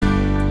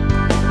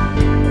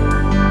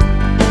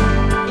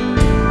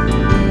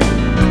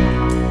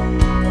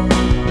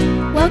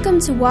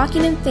to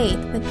Walking in Faith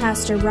with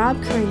Pastor Rob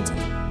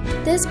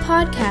Currington. This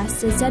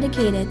podcast is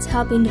dedicated to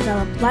helping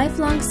develop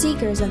lifelong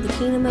seekers of the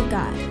kingdom of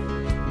God.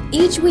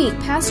 Each week,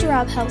 Pastor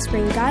Rob helps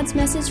bring God's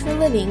message for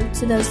living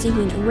to those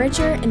seeking a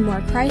richer and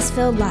more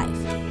Christ-filled life.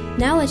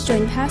 Now let's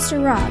join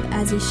Pastor Rob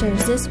as he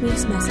shares this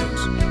week's message.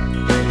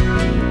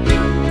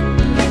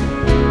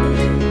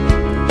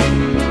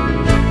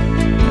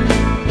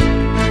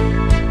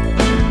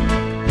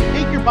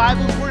 Take your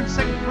Bibles, we're in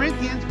 2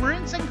 Corinthians. We're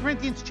in 2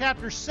 Corinthians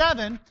chapter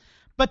 7.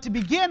 But to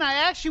begin, I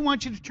actually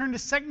want you to turn to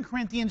 2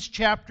 Corinthians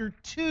chapter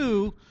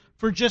 2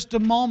 for just a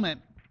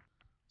moment.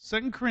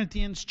 2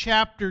 Corinthians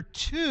chapter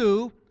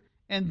 2,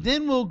 and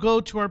then we'll go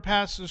to our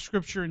passage of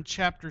Scripture in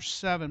chapter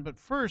 7. But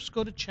first,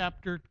 go to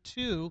chapter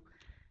 2,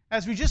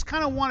 as we just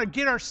kind of want to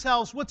get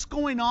ourselves what's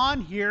going on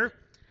here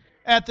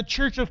at the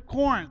church of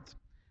Corinth.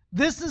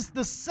 This is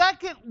the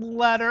second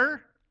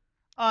letter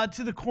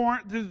to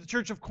the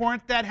church of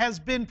Corinth that has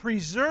been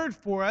preserved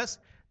for us.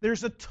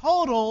 There's a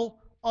total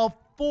of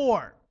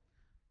 4.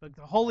 But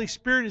the Holy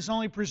Spirit has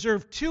only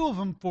preserved 2 of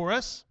them for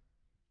us.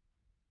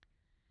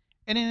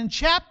 And in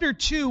chapter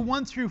 2,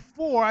 1 through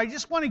 4, I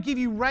just want to give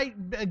you right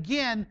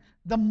again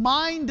the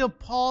mind of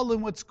Paul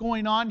and what's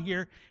going on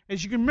here.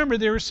 As you can remember,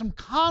 there is some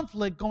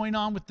conflict going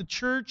on with the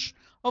church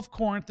of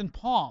Corinth and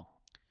Paul.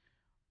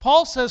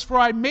 Paul says, "For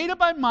I made up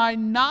my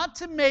mind not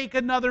to make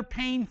another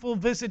painful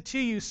visit to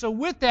you." So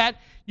with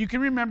that, you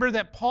can remember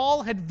that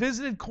Paul had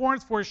visited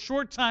Corinth for a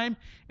short time,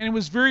 and it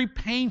was very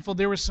painful.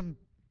 There was some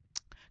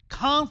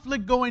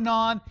conflict going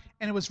on,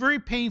 and it was very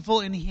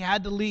painful, and he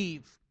had to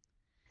leave.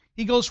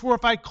 He goes, "For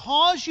if I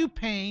cause you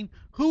pain,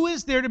 who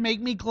is there to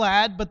make me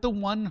glad but the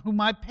one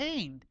whom I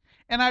pained?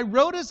 And I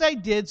wrote as I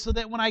did, so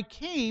that when I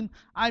came,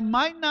 I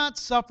might not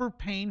suffer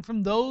pain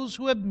from those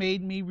who have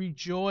made me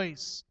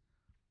rejoice.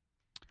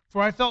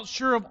 For I felt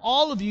sure of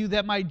all of you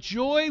that my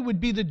joy would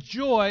be the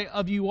joy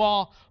of you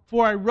all.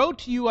 For I wrote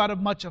to you out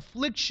of much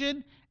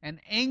affliction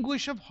and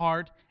anguish of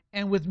heart,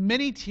 and with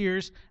many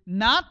tears,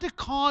 not to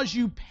cause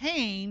you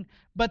pain,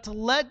 but to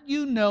let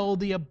you know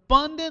the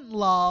abundant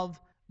love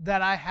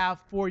that I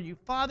have for you."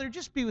 Father,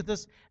 just be with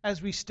us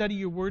as we study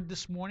your word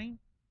this morning.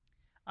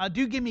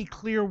 Do give me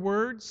clear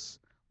words.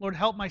 Lord,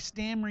 help my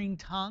stammering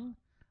tongue.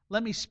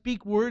 Let me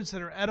speak words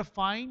that are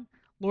edifying.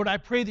 Lord, I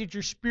pray that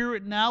your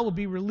Spirit now will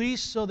be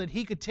released so that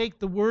he could take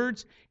the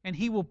words and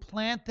he will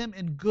plant them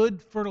in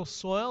good, fertile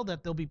soil,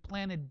 that they'll be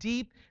planted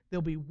deep,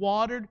 they'll be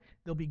watered,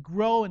 they'll be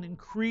grow and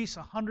increase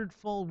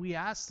 100-fold. We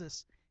ask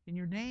this in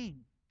your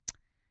name.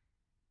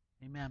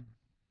 Amen.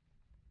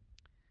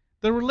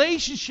 The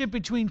relationship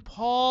between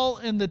Paul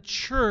and the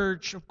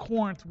church of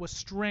Corinth was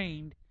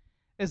strained,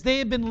 as they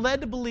had been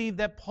led to believe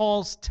that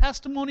Paul's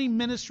testimony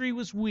ministry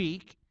was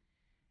weak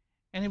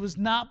and it was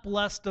not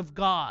blessed of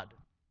God.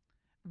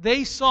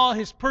 They saw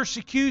his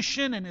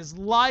persecution and his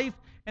life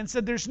and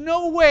said, there's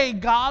no way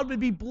God would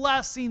be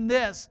blessing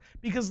this,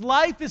 because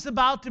life is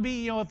about to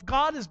be, if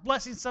God is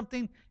blessing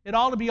something, it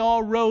ought to be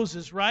all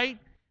roses, right?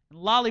 And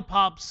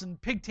lollipops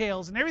and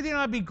pigtails and everything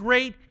ought to be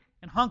great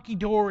and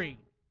hunky-dory.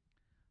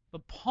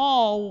 But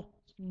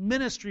Paul's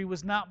ministry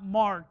was not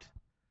marked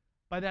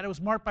by that. It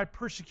was marked by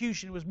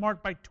persecution. It was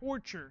marked by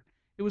torture.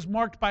 It was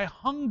marked by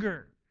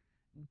hunger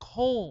and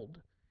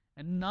cold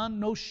and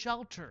no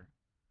shelter.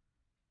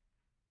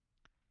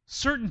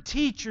 Certain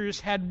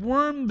teachers had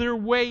wormed their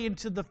way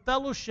into the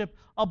fellowship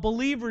of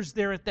believers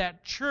there at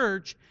that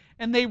church,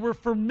 and they were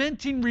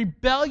fermenting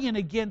rebellion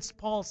against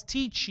Paul's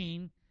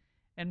teaching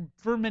and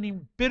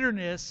fermenting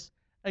bitterness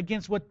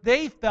against what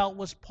they felt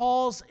was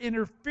Paul's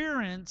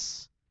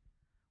interference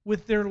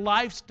with their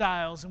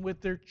lifestyles and with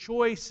their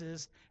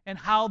choices and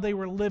how they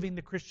were living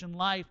the Christian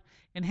life.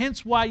 And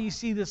hence why you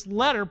see this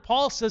letter,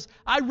 Paul says,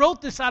 I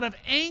wrote this out of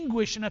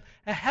anguish and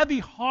a heavy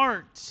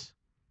heart.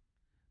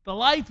 The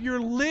life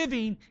you're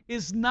living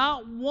is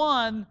not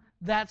one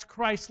that's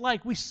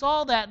Christ-like. We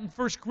saw that in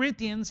 1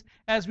 Corinthians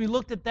as we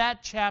looked at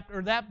that chapter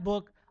or that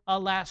book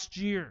last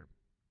year.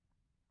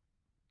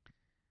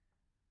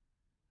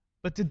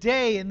 But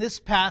today in this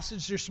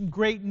passage there's some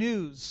great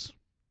news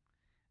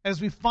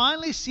as we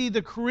finally see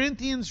the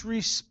Corinthians'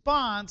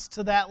 response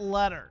to that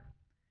letter.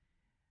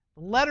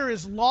 The letter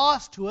is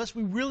lost to us.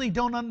 We really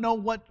don't know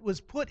what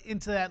was put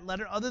into that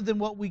letter other than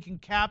what we can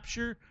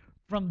capture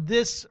from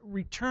this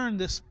return,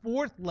 this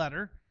 4th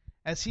letter,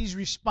 as he's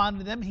responded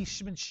to them.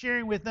 He's been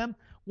sharing with them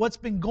what's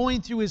been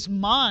going through his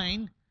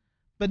mind,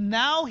 but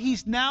now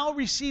he's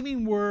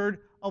receiving word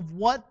of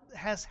what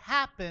has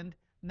happened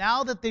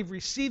now that they've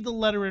received the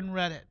letter and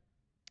read it.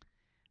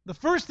 The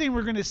first thing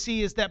we're going to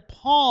see is that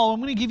Paul,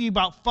 I'm going to give you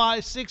about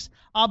 5-6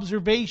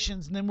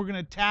 observations, and then we're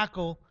going to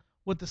tackle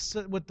what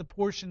the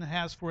portion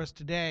has for us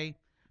today.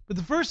 But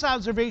the first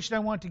observation I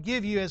want to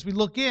give you as we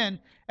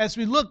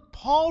look,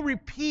 Paul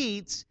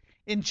repeats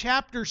in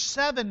chapter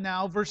 7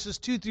 now, verses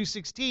 2 through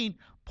 16,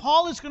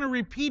 Paul is going to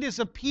repeat his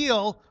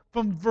appeal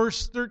from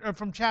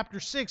chapter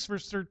 6,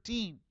 verse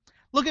 13.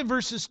 Look at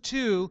verses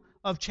 2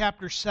 of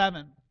chapter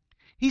 7.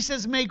 He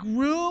says, "Make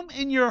room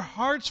in your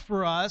hearts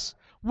for us.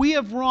 We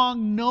have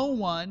wronged no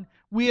one.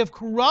 We have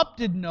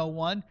corrupted no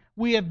one.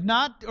 We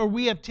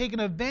have taken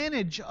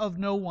advantage of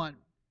no one.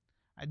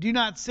 I do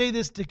not say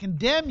this to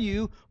condemn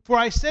you, for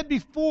I said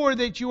before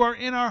that you are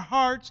in our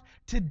hearts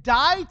to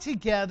die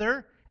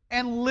together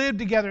and live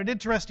together. An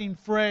interesting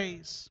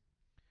phrase.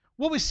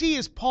 What we see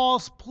is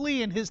Paul's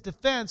plea in his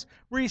defense,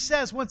 where he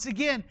says, once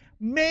again,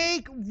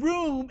 make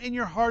room in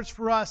your hearts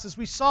for us. As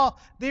we saw,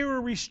 they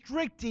were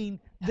restricting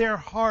their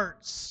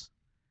hearts.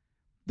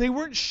 They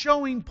weren't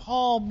showing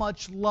Paul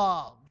much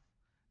love.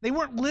 They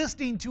weren't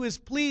listening to his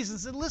pleas and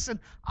said, listen,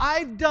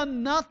 I've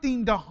done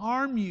nothing to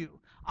harm you.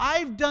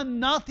 I've done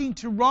nothing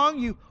to wrong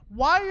you.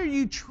 Why are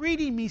you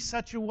treating me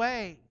such a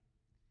way?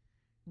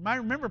 You might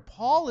remember,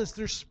 Paul is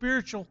their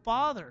spiritual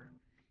father.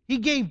 He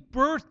gave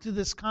birth to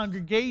this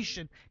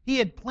congregation. He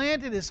had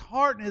planted his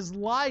heart and his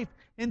life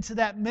into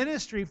that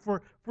ministry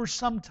for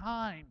some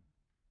time.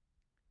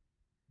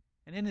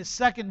 And in his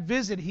second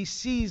visit, he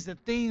sees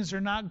that things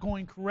are not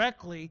going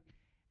correctly.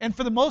 And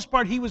for the most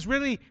part, he was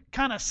really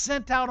kind of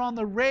sent out on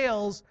the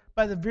rails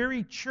by the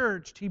very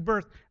church he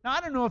birthed. Now, I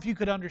don't know if you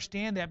could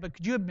understand that, but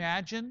could you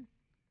imagine,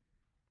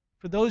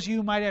 for those of you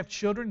who might have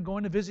children,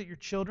 going to visit your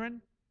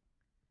children,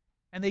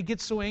 and they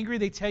get so angry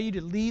they tell you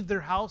to leave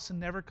their house and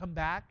never come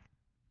back?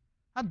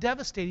 How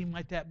devastating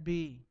might that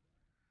be?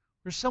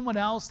 Or someone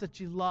else that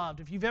you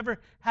loved. If you've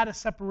ever had a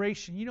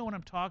separation, you know what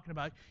I'm talking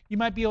about. You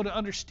might be able to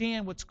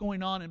understand what's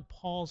going on in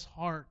Paul's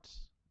heart.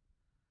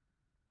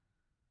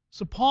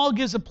 So Paul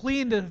gives a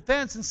plea in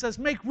defense and says,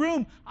 make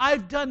room.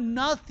 I've done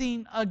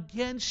nothing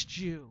against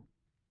you.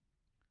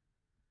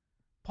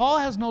 Paul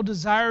has no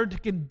desire to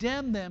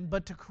condemn them,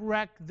 but to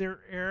correct their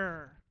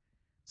error.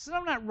 He says,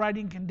 I'm not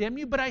writing to condemn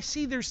you, but I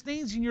see there's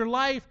things in your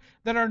life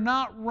that are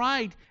not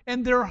right,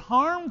 and they're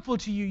harmful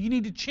to you. You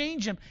need to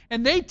change them.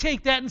 And they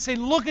take that and say,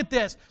 look at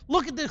this.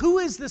 Look at who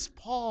is this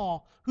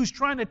Paul who's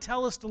trying to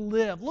tell us to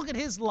live? Look at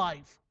his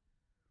life.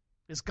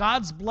 Is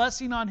God's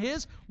blessing on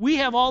his? We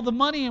have all the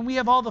money and we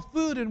have all the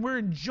food and we're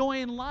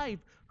enjoying life.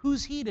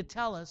 Who's he to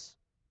tell us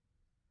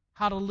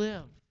how to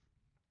live?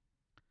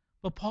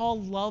 But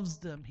Paul loves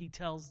them, he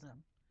tells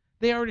them.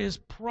 They are his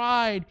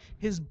pride,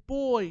 his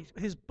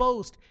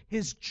boast,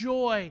 his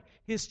joy,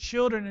 his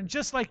children. And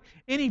just like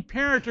any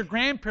parent or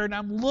grandparent,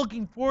 I'm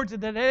looking forward to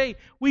that day.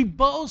 We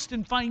boast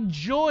and find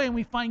joy and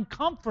we find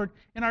comfort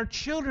in our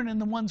children and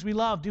the ones we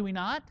love, do we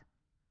not?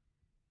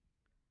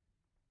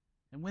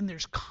 And when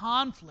there's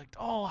conflict,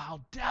 oh,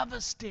 how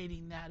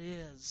devastating that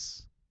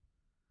is.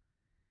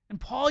 And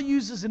Paul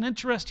uses an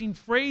interesting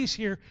phrase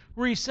here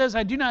where he says,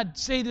 I do not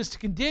say this to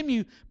condemn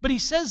you, but he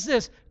says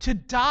this, to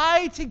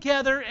die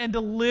together and to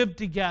live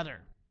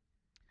together.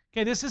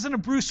 Okay, this isn't a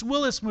Bruce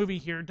Willis movie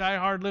here, Die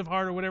Hard, Live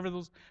Hard, or whatever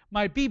those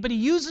might be, but he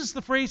uses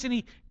the phrase and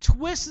he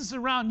twists it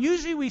around.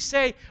 Usually we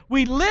say,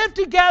 we live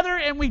together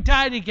and we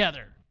die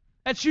together.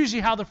 That's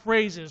usually how the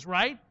phrase is,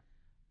 right?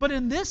 But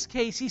in this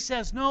case, he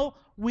says, no,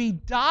 we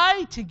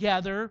die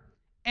together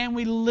and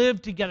we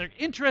live together.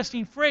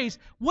 Interesting phrase.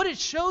 What it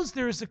shows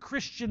there is a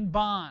Christian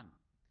bond.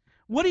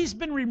 What he's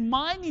been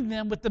reminding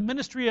them with the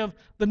ministry of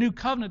the New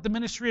Covenant, the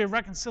ministry of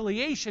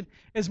reconciliation,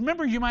 is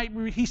remember,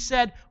 he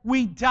said,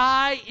 we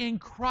die in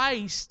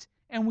Christ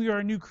and we are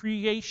a new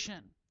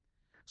creation.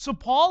 So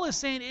Paul is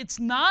saying it's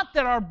not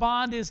that our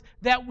bond is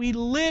that we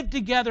live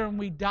together and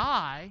we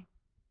die,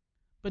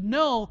 but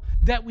no,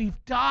 that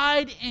we've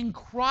died in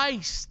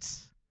Christ.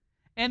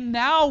 And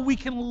now we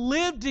can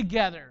live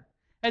together.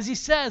 As he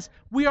says,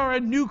 we are a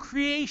new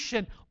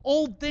creation.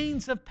 Old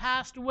things have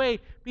passed away.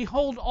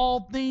 Behold,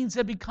 all things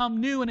have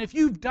become new. And if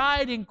you've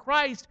died in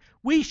Christ,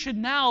 we should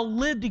now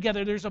live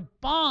together. There's a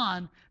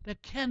bond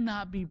that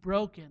cannot be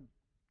broken.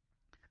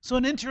 So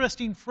an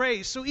interesting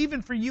phrase. So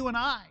even for you and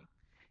I,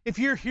 if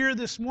you're here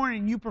this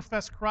morning and you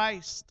profess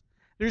Christ,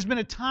 there's been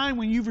a time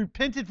when you've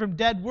repented from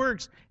dead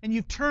works and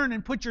you've turned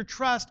and put your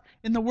trust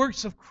in the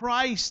works of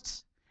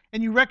Christ.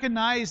 And you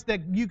recognize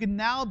that you can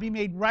now be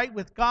made right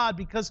with God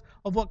because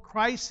of what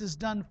Christ has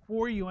done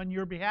for you on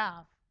your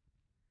behalf.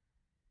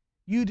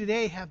 You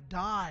today have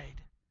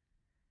died.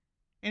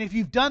 And if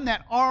you've done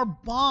that, our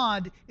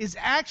bond is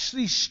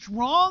actually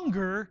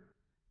stronger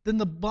than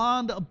the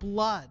bond of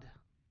blood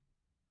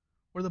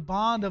or the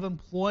bond of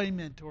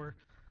employment or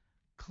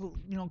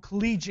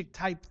collegiate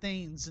type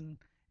things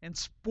and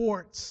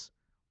sports.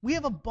 We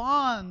have a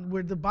bond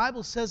where the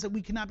Bible says that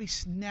we cannot be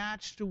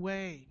snatched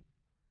away.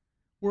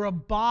 We're a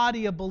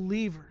body of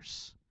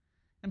believers.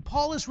 And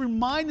Paul is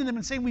reminding them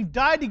and saying, we've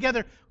died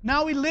together.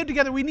 Now we live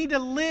together. We need to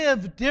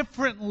live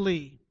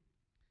differently.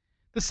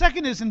 The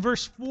second is in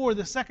verse 4.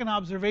 The second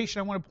observation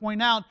I want to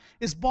point out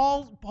is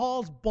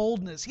Paul's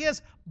boldness. He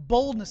has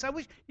boldness.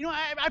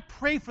 I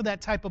pray for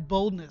that type of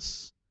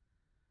boldness.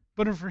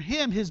 But for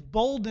him, his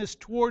boldness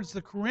towards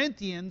the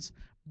Corinthians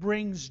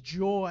brings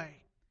joy.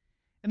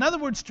 In other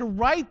words, to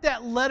write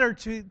that letter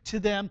to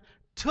them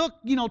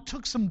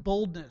took some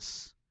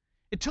boldness.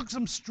 It took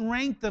some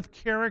strength of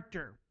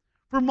character.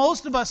 For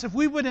most of us, if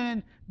we would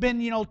have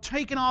been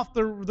taken off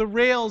the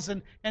rails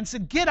and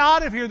said, get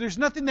out of here, there's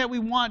nothing that we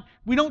want,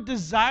 we don't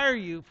desire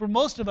you. For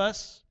most of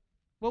us,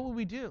 what would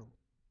we do?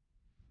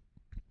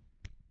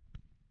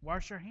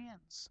 Wash our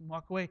hands and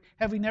walk away.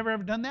 Have we never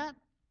ever done that?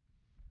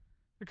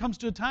 There comes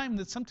to a time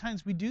that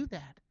sometimes we do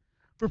that.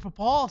 For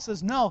Paul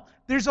says, no,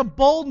 there's a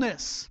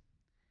boldness.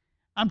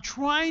 I'm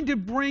trying to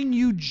bring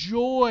you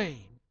joy.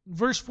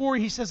 Verse 4,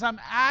 he says, I'm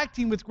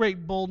acting with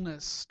great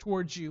boldness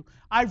towards you.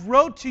 I've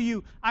wrote to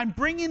you. I'm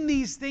bringing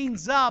these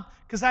things up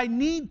because I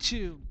need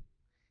to.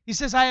 He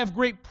says, I have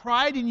great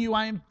pride in you.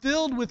 I am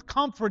filled with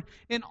comfort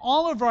in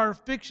all of our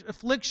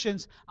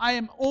afflictions. I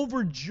am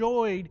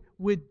overjoyed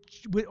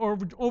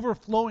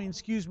overflowing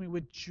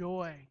with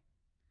joy.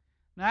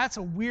 Now that's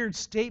a weird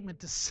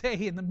statement to say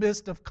in the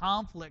midst of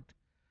conflict.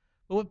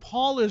 But what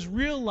Paul is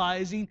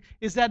realizing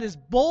is that his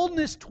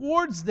boldness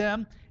towards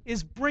them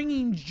is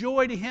bringing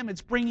joy to him.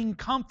 It's bringing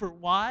comfort.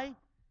 Why?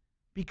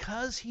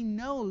 Because he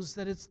knows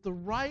that it's the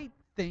right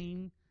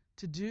thing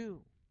to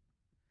do.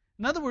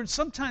 In other words,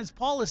 sometimes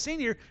Paul is saying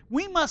here,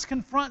 we must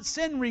confront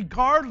sin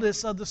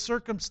regardless of the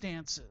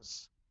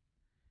circumstances.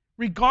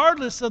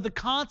 Regardless of the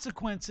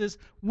consequences,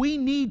 we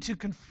need to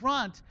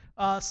confront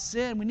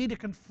sin. We need to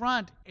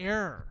confront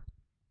error.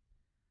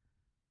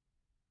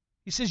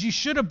 He says, you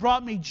should have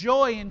brought me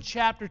joy in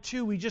chapter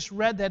 2. We just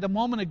read that a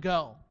moment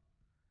ago.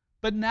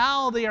 But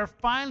now they are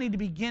finally to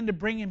begin to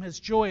bring him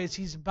his joy as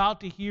he's about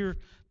to hear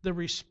the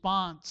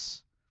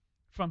response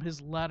from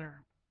his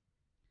letter.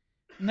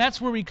 And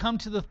that's where we come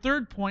to the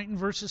third point in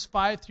verses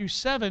 5 through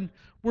 7,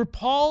 where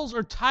Paul's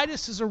or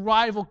Titus's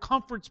arrival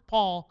comforts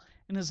Paul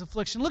in his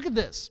affliction. Look at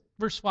this,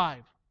 verse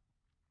 5.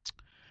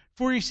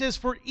 For he says,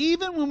 for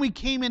even when we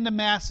came into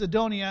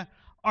Macedonia,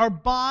 our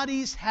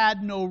bodies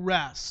had no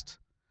rest,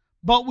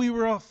 but we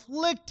were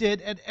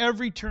afflicted at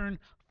every turn,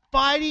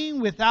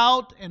 fighting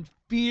without and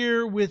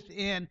fear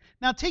within.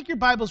 Now take your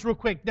Bibles real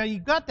quick. Now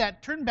you've got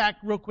that. Turn back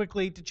real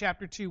quickly to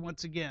chapter 2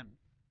 once again.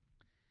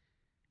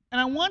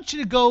 And I want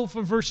you to go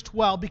for verse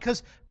 12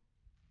 because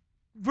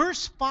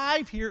verse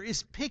 5 here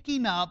is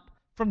picking up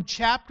from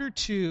chapter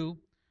 2,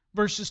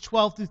 verses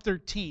 12 through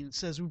 13.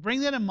 So as we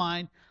bring that in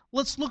mind,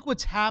 let's look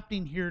what's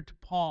happening here to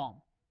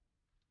Paul.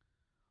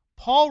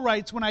 Paul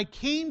writes, when I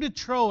came to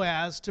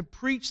Troas to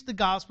preach the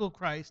gospel of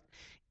Christ,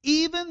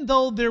 even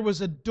though there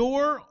was a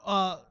door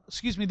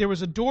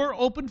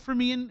open for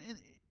me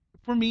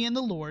in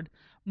the Lord,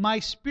 my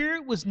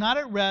spirit was not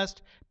at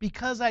rest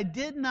because I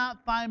did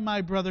not find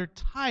my brother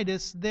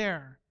Titus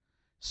there.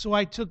 So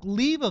I took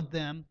leave of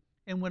them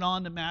and went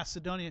on to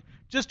Macedonia.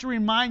 Just to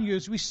remind you,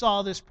 as we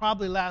saw this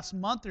probably last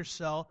month or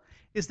so,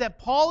 is that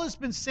Paul has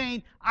been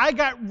saying, I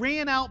got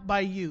ran out by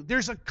you.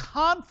 There's a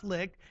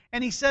conflict,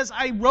 and he says,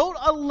 I wrote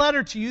a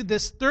letter to you,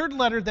 this third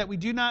letter that we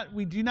do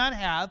not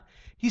have.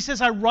 He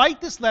says, I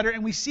write this letter,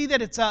 and we see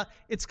that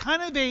it's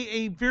kind of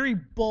a very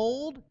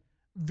bold,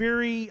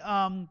 very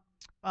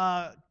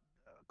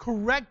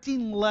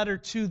correcting letter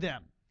to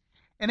them.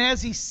 And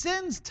as he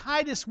sends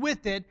Titus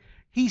with it,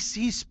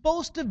 he's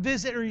supposed to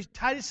visit, or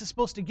Titus is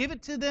supposed to give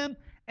it to them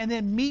and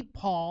then meet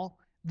Paul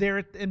there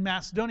in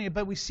Macedonia.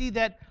 But we see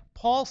that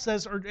Paul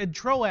says, or in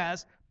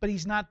Troas, but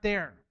he's not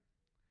there.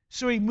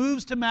 So he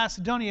moves to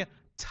Macedonia.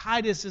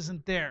 Titus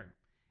isn't there.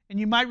 And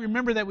you might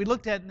remember that we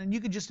looked at it, and you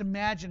could just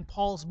imagine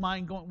Paul's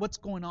mind going, what's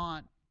going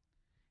on?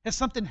 Has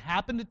something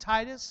happened to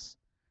Titus?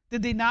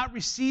 Did they not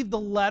receive the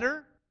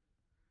letter?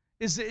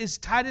 Is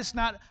Titus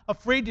not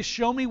afraid to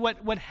show me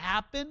what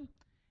happened?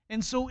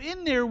 And so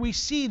in there we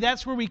see,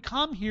 that's where we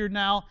come here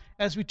now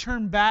as we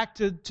turn back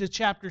to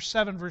chapter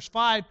 7, verse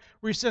 5,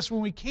 where he says,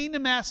 when we came to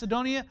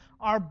Macedonia,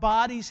 our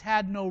bodies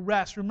had no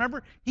rest.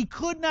 Remember, he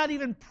could not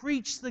even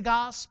preach the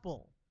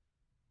gospel.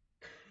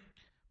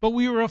 But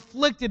we were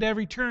afflicted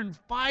every turn,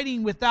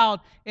 fighting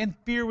without and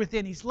fear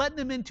within. He's letting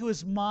them into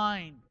his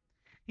mind.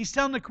 He's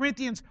telling the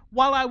Corinthians,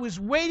 while I was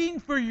waiting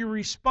for your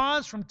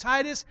response from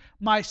Titus,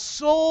 my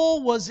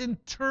soul was in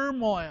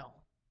turmoil.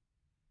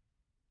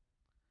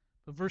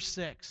 But verse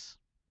 6,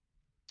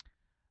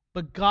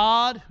 but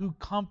God who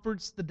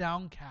comforts the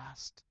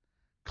downcast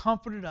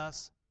comforted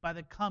us by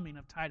the coming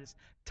of Titus.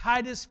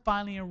 Titus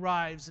finally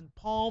arrives, and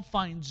Paul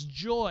finds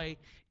joy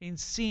in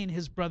seeing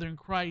his brother in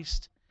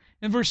Christ.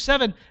 In verse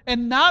 7,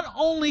 and not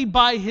only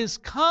by his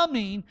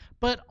coming,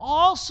 but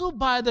also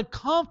by the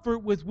comfort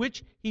with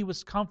which he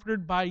was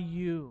comforted by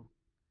you,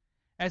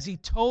 as he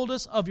told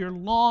us of your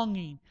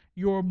longing,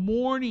 your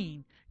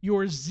mourning,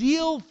 your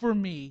zeal for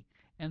me,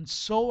 and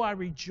so I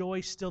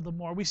rejoice still the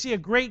more. We see a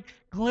great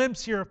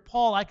glimpse here of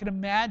Paul, I can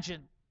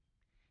imagine.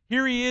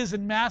 Here he is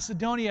in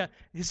Macedonia.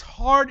 His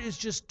heart is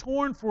just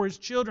torn for his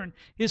children.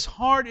 His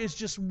heart is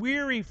just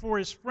weary for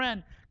his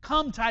friend.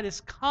 Come,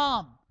 Titus,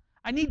 come.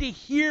 I need to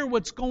hear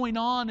what's going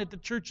on at the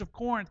church of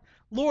Corinth.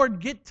 Lord,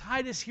 get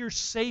Titus here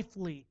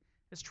safely.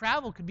 As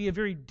travel could be a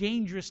very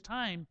dangerous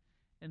time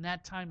in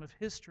that time of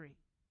history.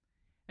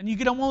 And you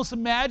can almost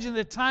imagine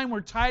the time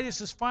where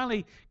Titus is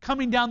finally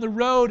coming down the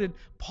road and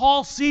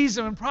Paul sees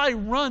him and probably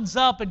runs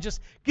up and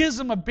just gives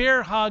him a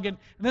bear hug. And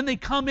then they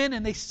come in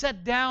and they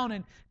sit down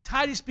and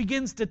Titus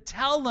begins to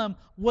tell them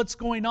what's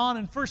going on.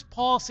 And first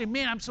Paul says,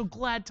 man, I'm so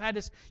glad,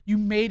 Titus, you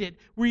made it.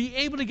 Were you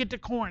able to get to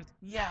Corinth?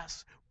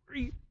 Yes.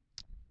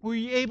 Were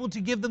you able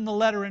to give them the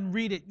letter and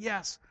read it?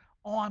 Yes.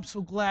 Oh, I'm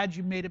so glad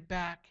you made it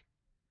back.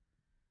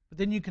 But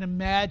then you can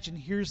imagine,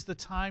 here's the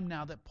time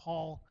now that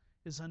Paul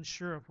is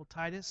unsure of. Well,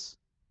 Titus,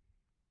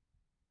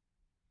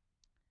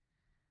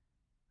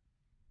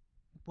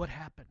 what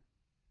happened?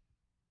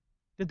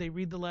 Did they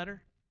read the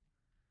letter?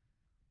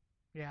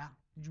 Yeah.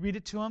 Did you read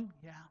it to them?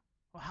 Yeah.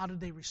 Well, how did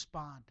they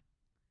respond?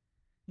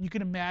 You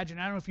can imagine,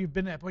 I don't know if you've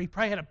been there, but he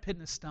probably had a pit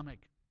in his stomach.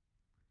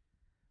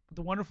 But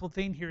the wonderful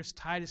thing here is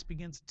Titus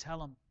begins to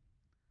tell him,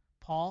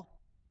 Paul,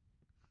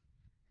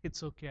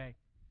 it's okay.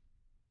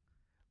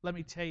 Let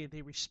me tell you,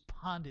 they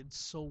responded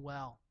so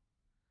well.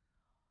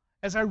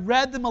 As I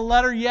read them a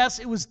letter, yes,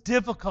 it was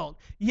difficult.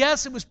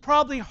 Yes, it was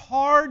probably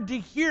hard to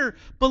hear.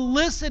 But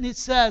listen, he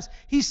says,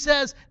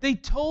 they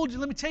told you,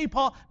 let me tell you,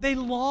 Paul, they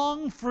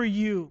long for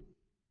you.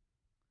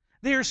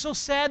 They are so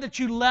sad that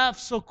you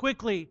left so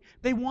quickly.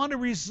 They want to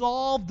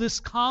resolve this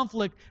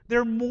conflict.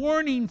 They're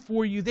mourning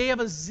for you. They have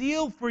a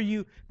zeal for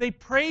you. They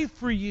pray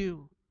for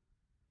you.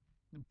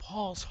 And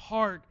Paul's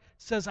heart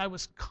says, I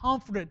was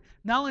comforted,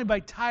 not only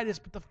by Titus,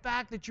 but the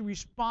fact that you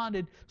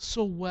responded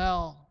so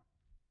well.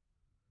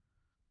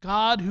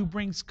 God, who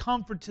brings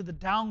comfort to the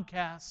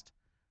downcast,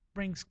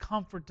 brings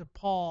comfort to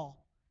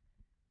Paul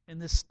in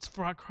this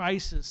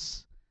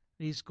crisis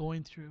that he's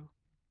going through.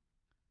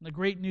 And the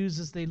great news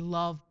is they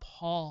love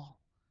Paul.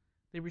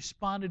 They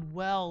responded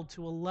well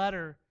to a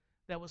letter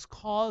that was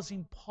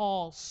causing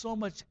Paul so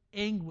much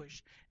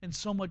anguish and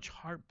so much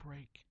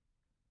heartbreak.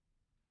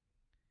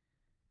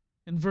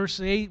 In verse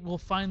 8, we'll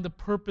find the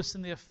purpose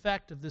and the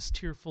effect of this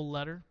tearful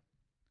letter.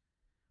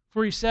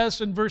 For he says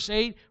in verse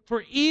 8,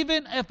 for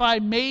even if I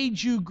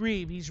made you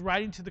grieve, he's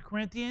writing to the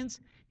Corinthians,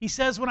 he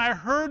says, when I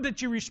heard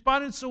that you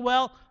responded so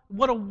well,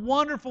 what a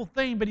wonderful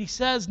thing. But he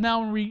says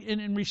now,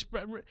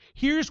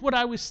 here's what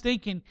I was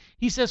thinking.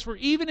 He says, for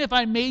even if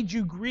I made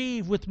you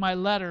grieve with my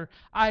letter,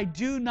 I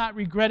do not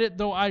regret it,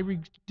 though I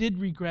did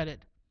regret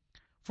it.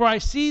 For I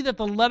see that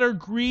the letter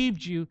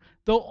grieved you,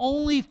 though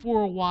only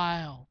for a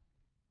while.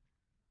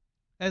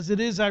 As it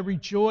is, I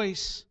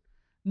rejoice,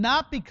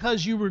 not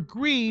because you were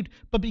grieved,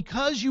 but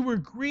because you were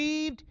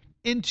grieved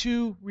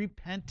into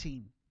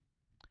repenting.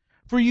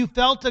 For you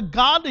felt a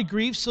godly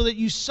grief, so that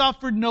you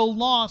suffered no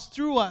loss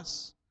through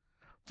us.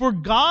 For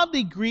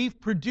godly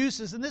grief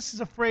produces, and this is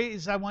a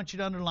phrase I want you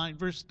to underline,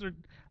 verse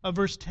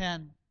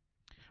 10.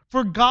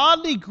 For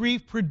godly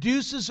grief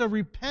produces a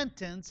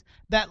repentance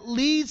that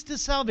leads to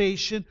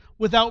salvation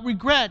without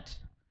regret,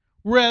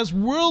 whereas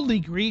worldly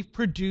grief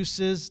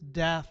produces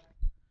death.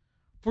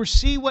 For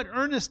see what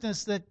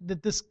earnestness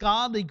that this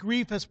godly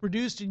grief has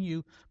produced in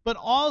you, but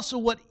also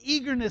what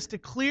eagerness to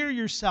clear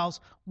yourselves,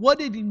 what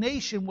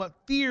indignation, what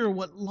fear,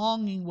 what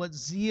longing, what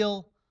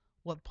zeal,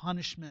 what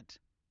punishment.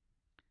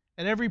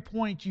 At every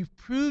point you've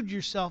proved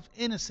yourself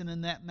innocent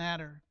in that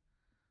matter.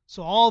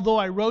 So although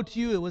I wrote to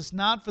you, it was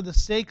not for the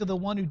sake of the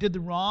one who did the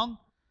wrong,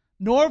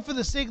 nor for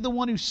the sake of the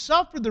one who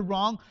suffered the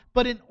wrong,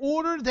 but in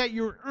order that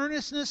your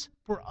earnestness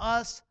for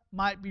us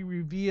might be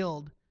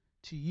revealed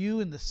to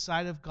you in the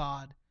sight of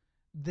God.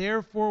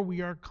 Therefore we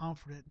are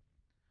comforted.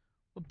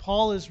 What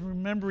Paul is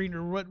remembering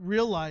or what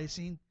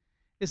realizing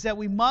is that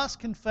we must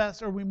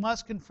confess or we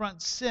must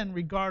confront sin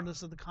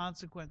regardless of the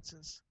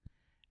consequences.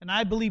 And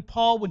I believe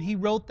Paul, when he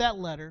wrote that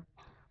letter,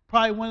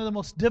 probably one of the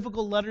most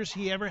difficult letters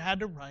he ever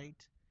had to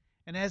write,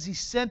 and as he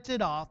sent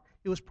it off,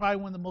 it was probably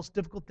one of the most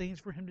difficult things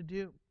for him to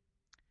do.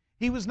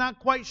 He was not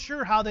quite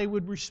sure how they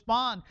would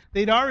respond.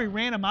 They'd already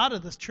ran him out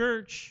of this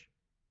church.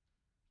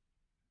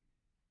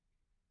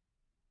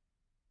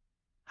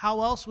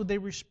 How else would they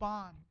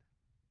respond?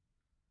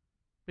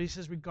 But he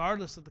says,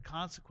 regardless of the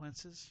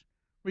consequences,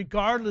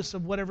 regardless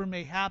of whatever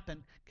may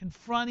happen,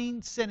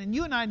 confronting sin, and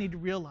you and I need to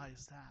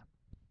realize that.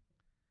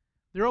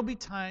 There will be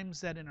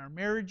times that in our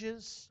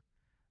marriages,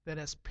 that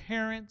as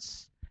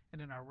parents,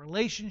 and in our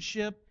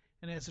relationship,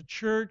 and as a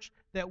church,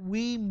 that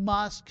we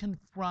must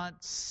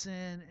confront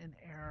sin and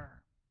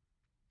error.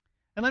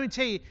 And let me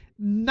tell you,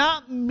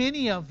 not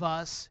many of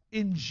us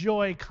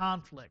enjoy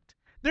conflict.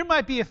 There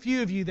might be a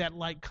few of you that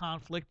like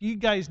conflict. You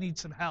guys need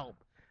some help.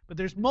 But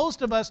there's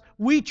most of us,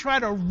 we try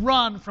to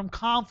run from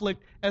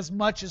conflict as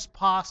much as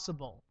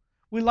possible.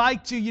 We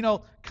like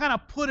to, kind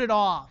of put it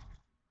off.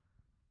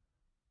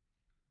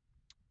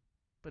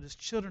 But as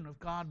children of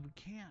God, we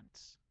can't.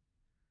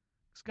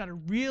 We've got to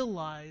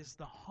realize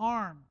the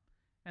harm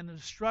and the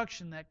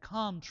destruction that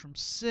comes from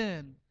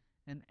sin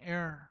and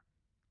error.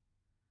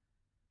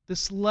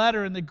 This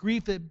letter and the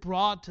grief it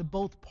brought to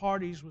both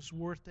parties was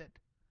worth it.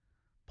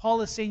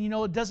 Paul is saying,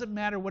 it doesn't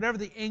matter, whatever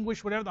the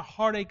anguish, whatever the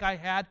heartache I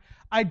had,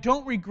 I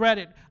don't regret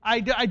it. I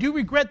do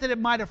regret that it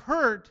might have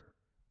hurt,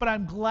 but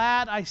I'm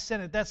glad I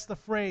sent it. That's the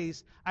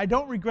phrase. I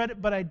don't regret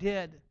it, but I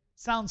did.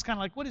 Sounds kind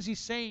of like, what is he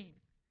saying?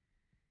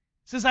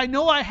 He says, I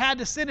know I had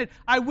to send it.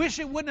 I wish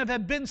it wouldn't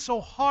have been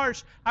so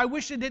harsh. I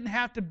wish it didn't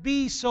have to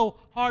be so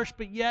harsh,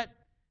 but yet,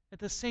 at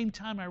the same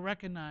time, I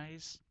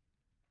recognize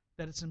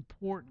that it's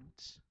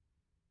important.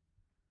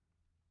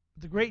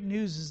 The great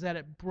news is that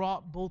it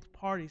brought both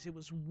parties. It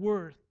was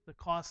worth the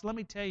cost. Let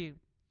me tell you,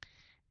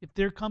 if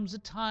there comes a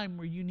time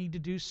where you need to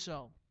do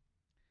so,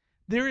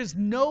 there is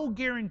no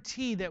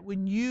guarantee that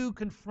when you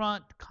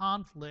confront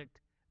conflict,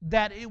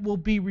 that it will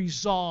be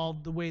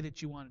resolved the way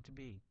that you want it to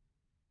be.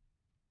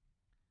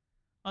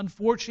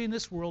 Unfortunately, in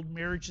this world,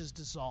 marriages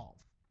dissolve.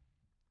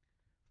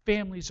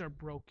 Families are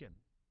broken.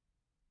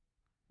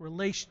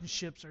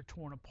 Relationships are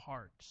torn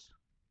apart.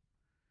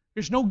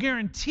 There's no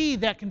guarantee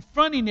that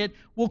confronting it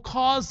will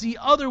cause the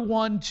other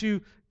one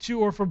to,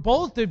 or for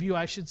both of you,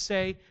 I should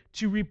say,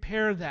 to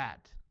repair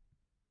that.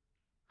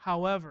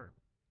 However,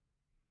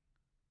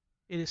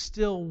 it is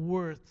still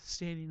worth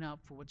standing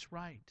up for what's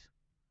right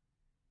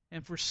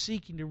and for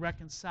seeking to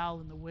reconcile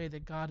in the way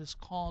that God has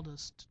called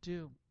us to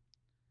do.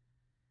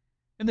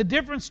 And the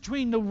difference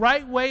between the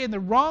right way and the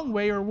wrong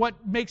way, or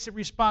what makes it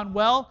respond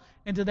well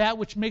and to that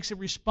which makes it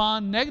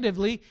respond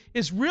negatively,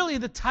 is really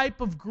the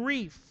type of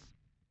grief.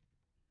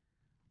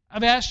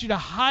 I've asked you to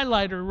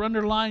highlight or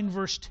underline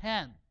verse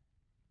 10.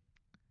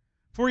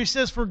 For he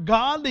says, for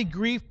godly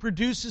grief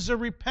produces a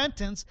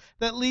repentance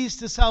that leads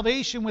to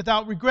salvation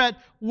without regret,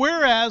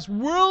 whereas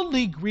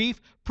worldly grief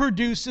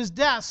produces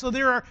death. So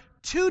there are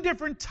two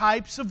different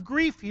types of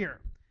grief here.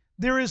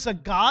 There is a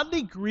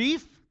godly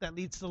grief that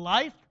leads to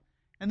life,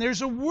 and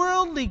there's a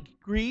worldly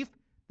grief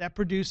that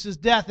produces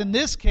death. In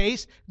this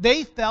case,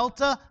 they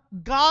felt a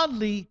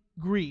godly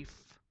grief.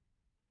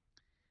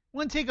 I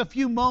want to take a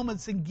few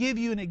moments and give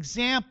you an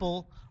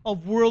example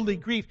of worldly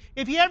grief.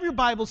 If you have your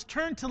Bibles,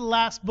 turn to the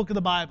last book of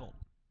the Bible.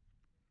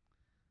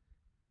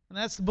 And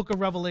that's the book of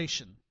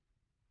Revelation.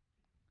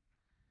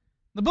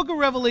 The book of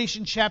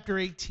Revelation, chapter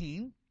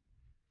 18,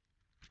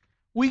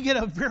 we get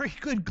a very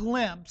good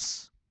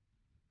glimpse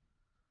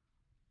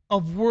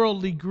of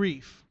worldly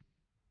grief.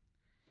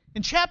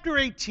 In chapter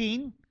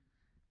 18,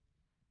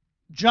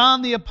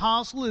 John the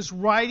Apostle is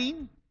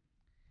writing,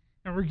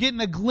 and we're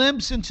getting a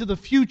glimpse into the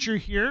future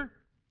here.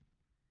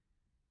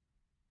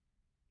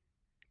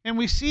 And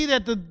we see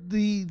that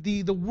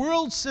the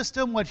world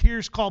system, what here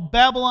is called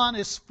Babylon,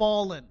 is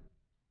fallen.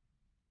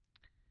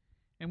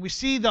 And we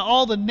see that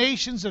all the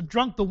nations have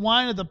drunk the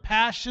wine of the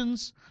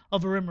passions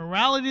of her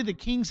immorality. The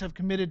kings have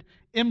committed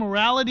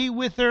immorality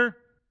with her.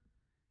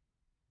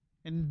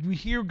 And we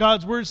hear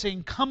God's word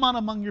saying, come on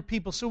among your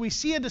people. So we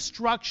see a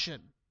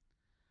destruction.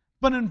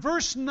 But in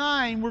verse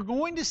 9, we're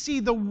going to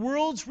see the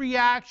world's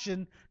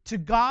reaction to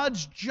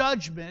God's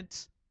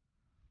judgment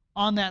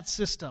on that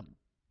system.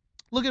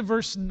 Look at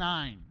verse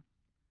 9.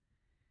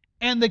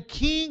 And the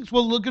kings,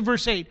 well, look at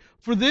verse 8.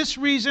 For this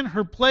reason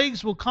her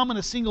plagues will come in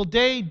a single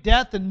day,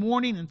 death and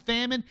mourning and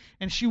famine,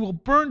 and she will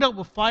burn up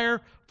with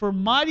fire, for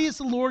mighty is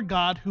the Lord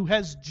God who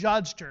has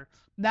judged her.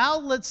 Now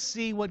let's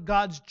see what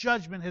God's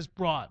judgment has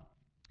brought.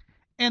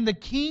 And the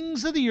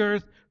kings of the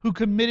earth who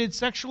committed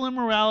sexual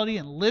immorality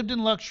and lived in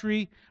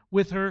luxury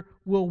with her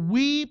will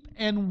weep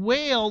and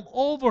wail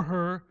over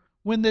her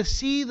when they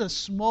see the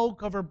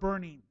smoke of her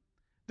burning.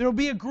 There will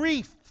be a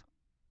grief.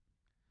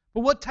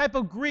 But what type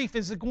of grief?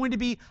 Is it going to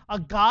be a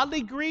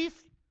godly grief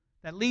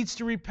that leads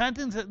to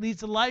repentance, that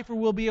leads to life, or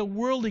will it be a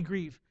worldly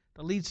grief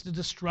that leads to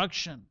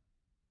destruction?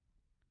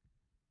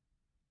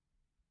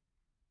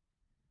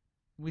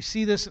 We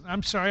see this,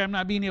 I'm sorry, I'm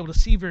not being able to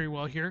see very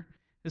well here.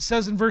 It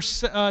says in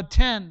verse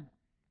 10,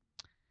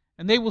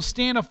 and they will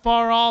stand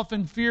afar off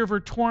in fear of her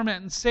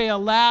torment and say,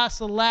 alas,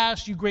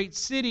 alas, you great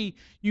city,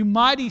 you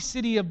mighty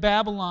city of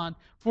Babylon,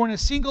 for in a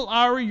single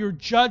hour your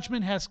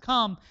judgment has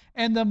come,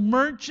 and the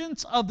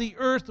merchants of the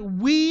earth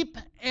weep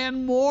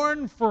and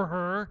mourn for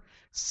her,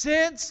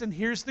 since, and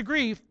here's the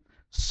grief,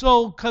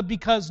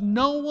 because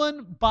no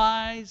one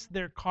buys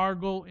their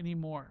cargo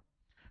anymore.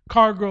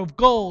 Cargo of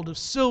gold, of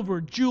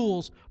silver,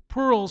 jewels,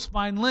 pearls,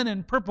 fine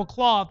linen, purple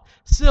cloth,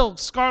 silk,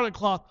 scarlet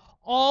cloth,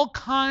 all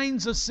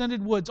kinds of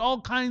scented woods,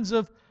 all kinds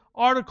of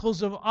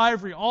articles of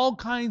ivory, all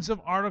kinds of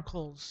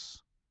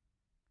articles.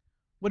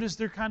 What is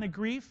their kind of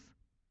grief?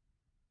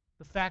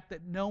 The fact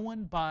that no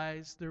one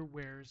buys their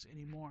wares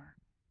anymore.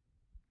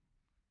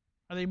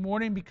 Are they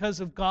mourning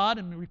because of God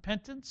and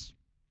repentance?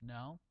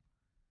 No.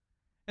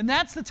 And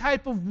that's the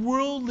type of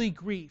worldly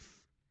grief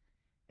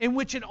in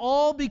which it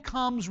all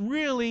becomes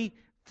really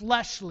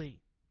fleshly.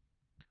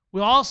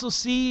 We also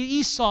see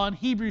Esau in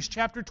Hebrews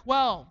chapter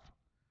 12,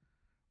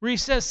 where he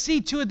says,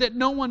 see to it that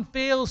no one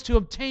fails to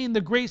obtain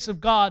the grace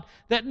of God,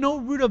 that no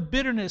root of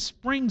bitterness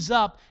springs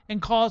up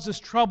and causes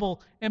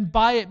trouble, and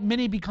by it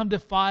many become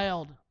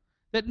defiled,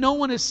 that no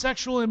one is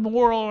sexually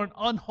immoral or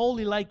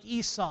unholy like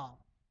Esau.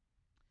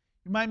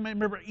 You might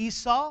remember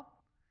Esau,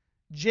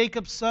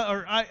 Jacob's son,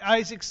 or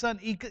Isaac's son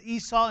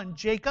Esau and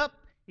Jacob.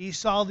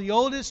 Esau the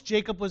oldest,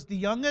 Jacob was the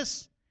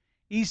youngest.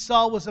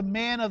 Esau was a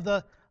man of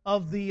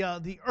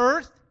the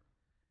earth.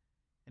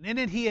 And in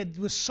it he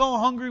was so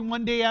hungry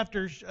one day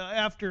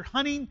after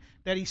hunting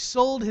that he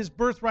sold his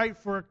birthright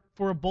for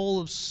a bowl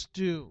of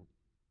stew.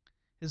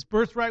 His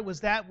birthright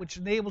was that which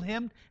enabled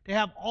him to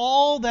have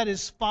all that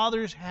his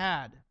fathers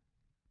had.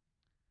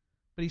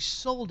 But he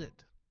sold it.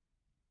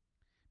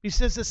 He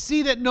says to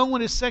see that no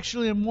one is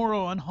sexually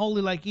immoral or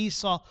unholy like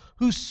Esau,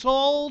 who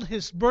sold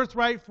his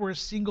birthright for a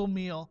single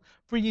meal.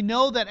 For you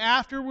know that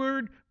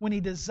afterward, when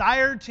he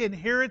desired to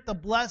inherit the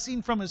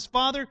blessing from his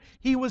father,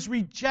 he was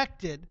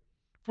rejected,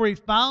 for he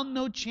found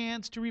no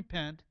chance to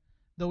repent,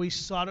 though he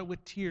sought it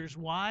with tears.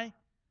 Why?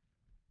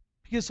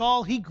 Because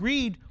all he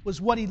grieved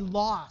was what he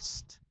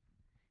lost.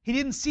 He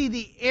didn't see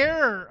the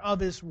error of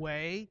his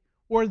way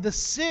or the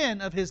sin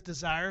of his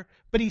desire,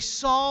 but he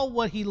saw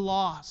what he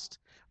lost.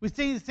 We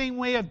think the same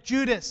way of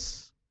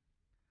Judas,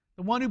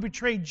 the one who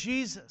betrayed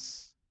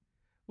Jesus.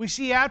 We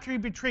see after he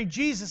betrayed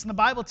Jesus, and the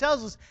Bible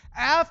tells us,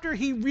 after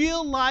he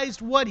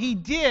realized what he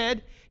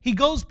did, he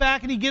goes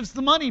back and he gives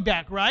the money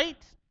back, right?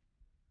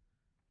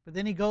 But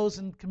then he goes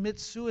and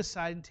commits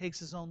suicide and takes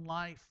his own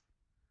life.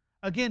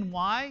 Again,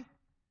 why?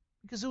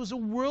 Because it was a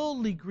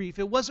worldly grief.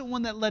 It wasn't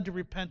one that led to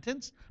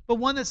repentance, but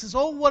one that says,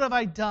 oh, what have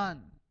I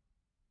done?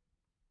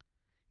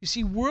 You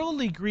see,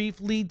 worldly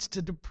grief leads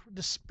to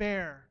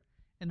despair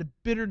and to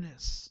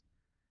bitterness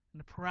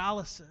and to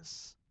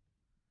paralysis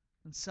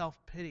and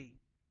self-pity.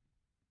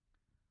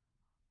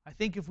 I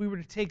think if we were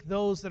to take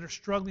those that are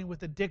struggling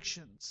with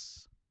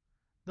addictions,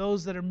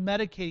 those that are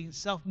medicating,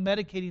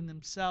 self-medicating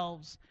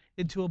themselves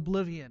into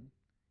oblivion,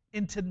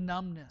 into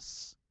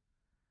numbness,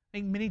 I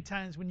think many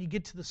times when you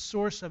get to the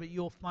source of it,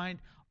 you'll find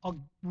a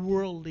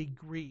worldly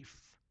grief.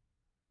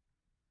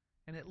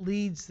 And it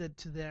leads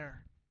to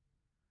there.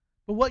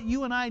 But what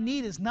you and I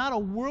need is not a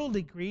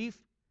worldly grief.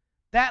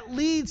 That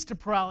leads to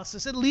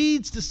paralysis. It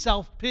leads to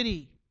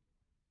self-pity.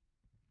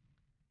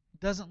 It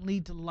doesn't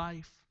lead to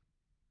life.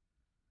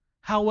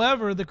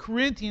 However, the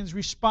Corinthians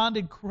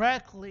responded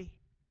correctly.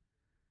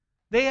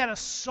 They had a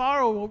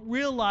sorrow,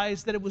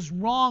 realized that it was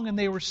wrong and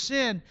they were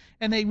sin,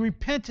 and they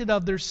repented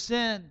of their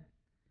sin.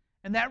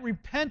 And that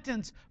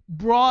repentance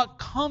brought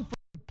comfort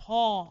to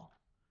Paul,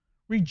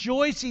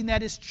 rejoicing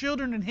that his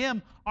children and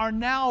him are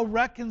now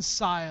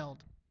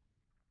reconciled.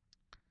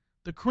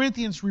 The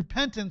Corinthians'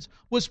 repentance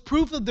was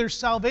proof of their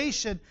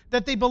salvation,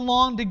 that they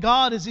belonged to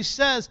God, as he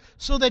says,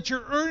 so that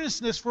your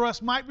earnestness for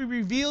us might be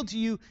revealed to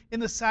you in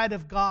the sight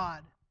of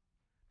God.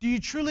 Do you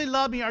truly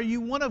love me? Are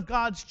you one of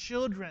God's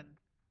children?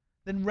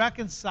 Then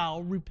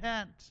reconcile,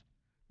 repent,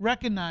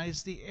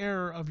 recognize the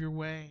error of your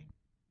way.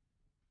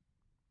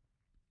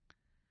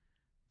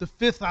 The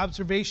fifth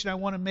observation I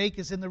want to make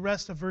is in the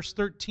rest of verse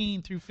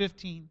 13 through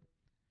 15,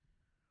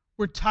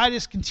 where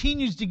Titus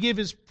continues to give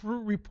his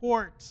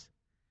report.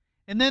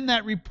 And then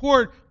that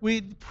report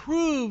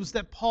proves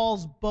that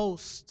Paul's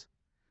boast,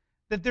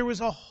 that there was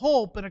a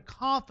hope and a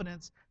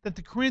confidence that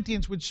the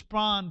Corinthians would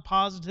respond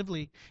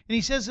positively. And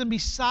he says, and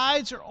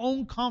besides our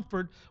own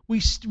comfort,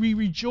 we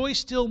rejoice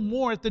still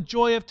more at the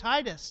joy of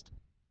Titus,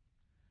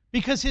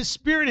 because his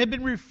spirit had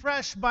been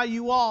refreshed by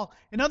you all.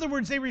 In other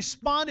words, they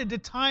responded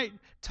to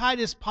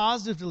Titus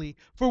positively.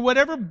 For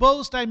whatever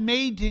boast I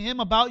made to him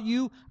about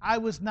you, I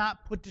was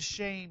not put to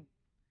shame.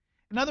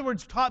 In other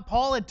words,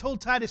 Paul had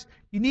told Titus,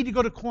 you need to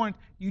go to Corinth.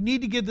 You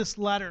need to give this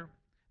letter.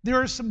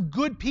 There are some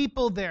good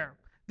people there.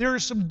 There are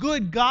some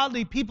good,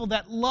 godly people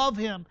that love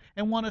him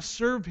and want to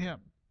serve him.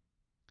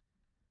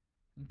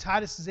 And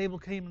Titus is able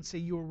to come and say,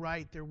 you were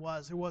right, there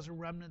was a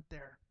remnant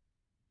there.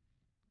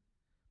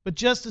 But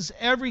just as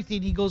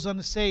everything, he goes on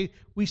to say,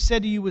 we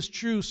said to you was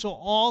true, so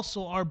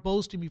also our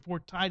boasting before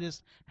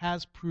Titus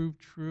has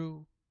proved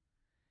true.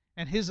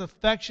 And his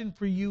affection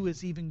for you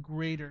is even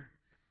greater,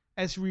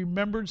 as he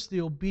remembers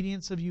the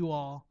obedience of you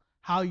all,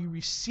 how you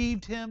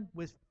received him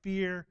with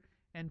fear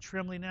and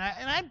trembling. And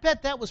I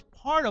bet that was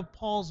part of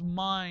Paul's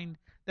mind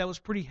that was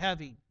pretty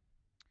heavy.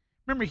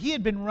 Remember, he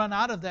had been run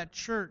out of that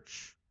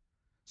church.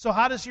 So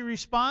how does he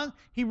respond?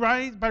 He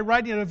writes by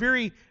writing a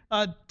very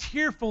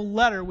tearful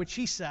letter, which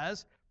he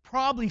says,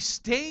 probably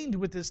stained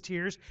with his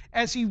tears,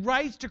 as he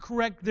writes to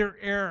correct their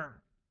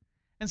error.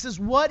 And says,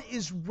 what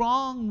is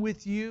wrong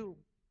with you?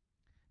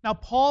 Now,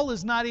 Paul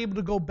is not able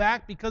to go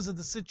back because of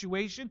the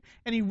situation,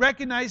 and he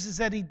recognizes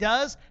that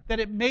that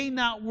it may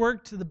not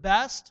work to the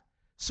best.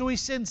 So he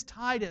sends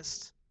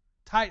Titus.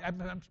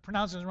 I'm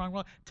pronouncing it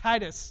wrong.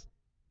 Titus.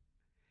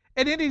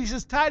 And then he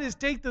says, Titus,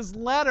 take this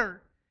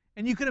letter.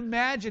 And you can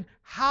imagine,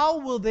 how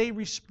will they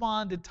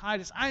respond to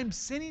Titus? I am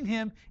sending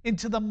him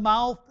into the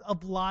mouth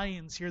of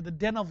lions here, the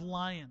den of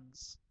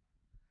lions.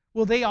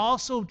 Will they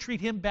also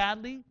treat him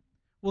badly?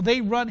 Will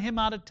they run him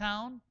out of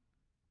town?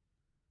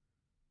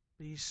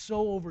 But he's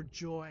so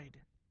overjoyed.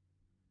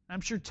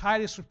 I'm sure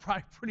Titus was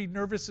probably pretty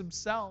nervous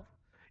himself.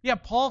 Yeah,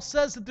 Paul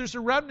says that there's a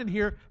remnant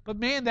here, but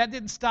man, that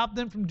didn't stop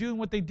them from doing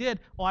what they did.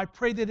 Oh, I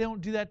pray they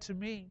don't do that to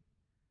me.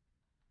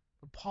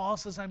 But Paul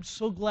says, I'm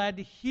so glad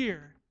to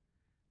hear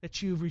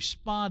that you've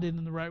responded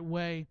in the right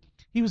way.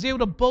 He was able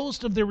to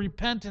boast of their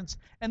repentance,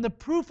 and the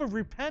proof of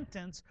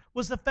repentance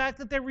was the fact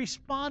that they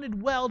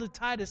responded well to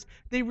Titus.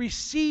 They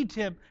received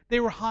him. They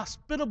were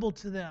hospitable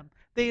to them.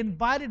 They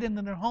invited him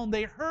in their home.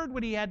 They heard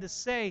what he had to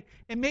say,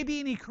 and maybe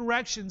any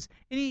corrections,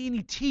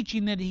 any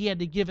teaching that he had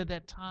to give at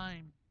that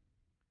time.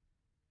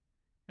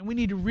 And we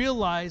need to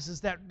realize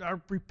is that our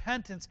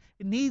repentance,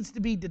 it needs to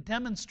be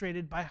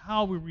demonstrated by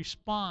how we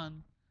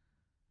respond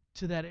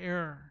to that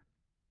error.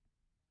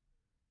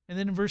 And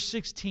then in verse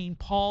 16,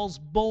 Paul's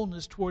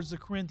boldness towards the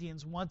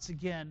Corinthians once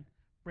again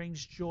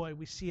brings joy.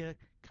 We see a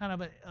kind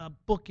of a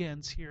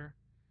bookends here,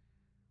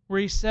 where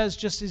he says,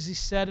 just as he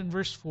said in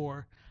verse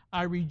 4,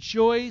 I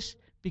rejoice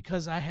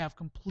because I have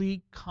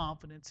complete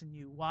confidence in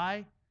you.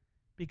 Why?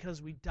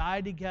 Because we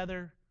died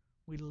together,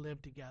 we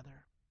lived together.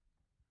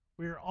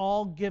 We are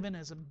all given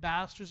as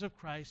ambassadors of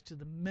Christ to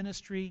the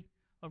ministry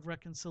of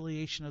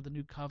reconciliation of the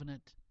new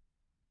covenant.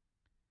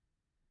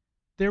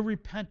 Their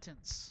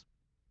repentance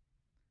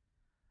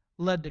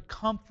led to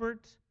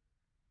comfort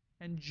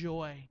and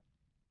joy.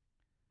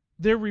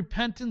 Their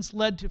repentance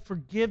led to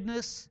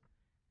forgiveness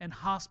and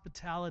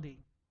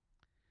hospitality.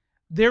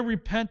 Their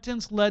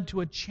repentance led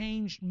to a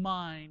changed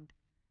mind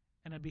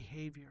and a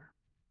behavior.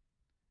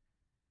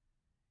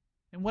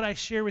 And what I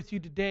share with you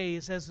today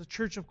is, as the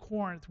church of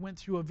Corinth went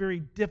through a very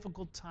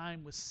difficult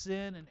time with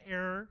sin and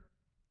error,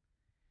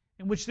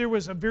 in which there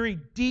was a very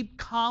deep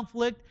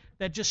conflict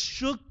that just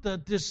shook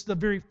the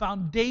very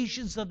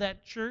foundations of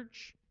that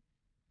church,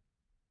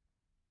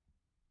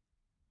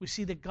 we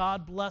see that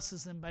God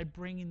blesses them by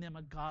bringing them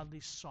a godly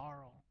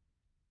sorrow.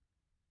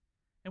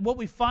 And what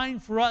we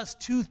find for us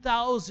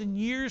 2,000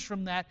 years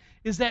from that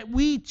is that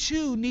we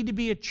too need to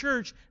be a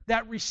church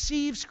that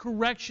receives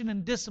correction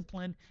and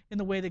discipline in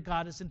the way that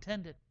God has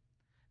intended.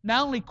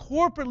 Not only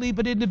corporately,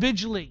 but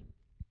individually.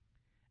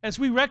 As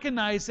we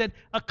recognize that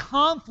a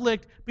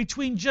conflict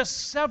between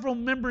just several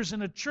members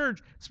in a church,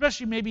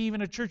 especially maybe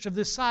even a church of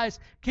this size,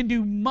 can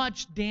do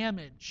much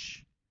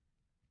damage.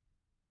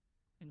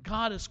 And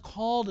God has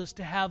called us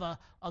to have a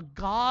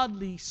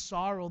godly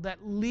sorrow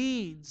that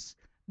leads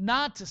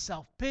not to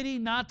self-pity,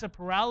 not to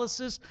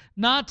paralysis,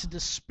 not to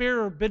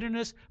despair or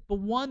bitterness, but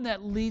one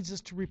that leads us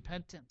to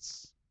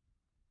repentance.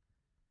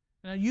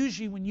 Now,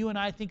 usually when you and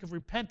I think of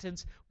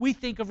repentance, we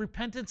think of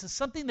repentance as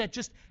something that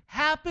just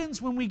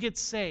happens when we get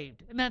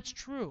saved. And that's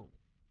true.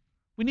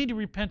 We need to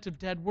repent of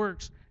dead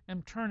works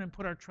and turn and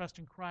put our trust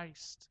in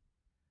Christ.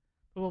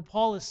 But what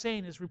Paul is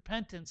saying is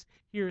repentance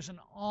here is an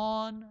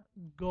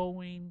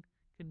ongoing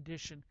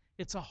condition.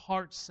 It's a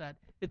heart set.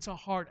 It's a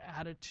heart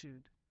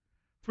attitude.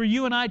 For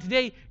you and I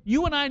today,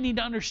 you and I need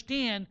to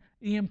understand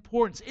the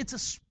importance. It's a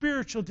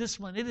spiritual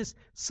discipline. It is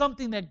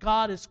something that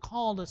God has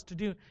called us to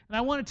do. And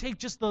I want to take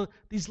just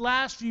these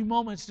last few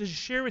moments to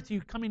share with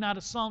you, coming out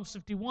of Psalms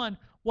 51,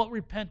 what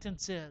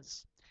repentance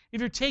is.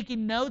 If you're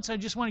taking notes, I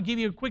just want to give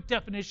you a quick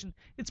definition.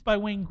 It's by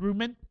Wayne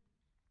Grudem.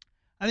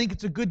 I think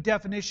it's a good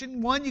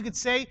definition. One, you could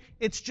say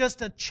it's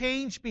just a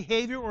changed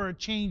behavior or a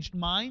changed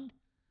mind.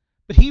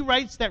 But he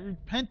writes that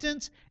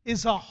repentance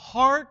is a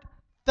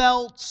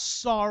heartfelt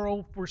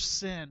sorrow for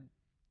sin.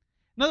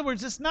 In other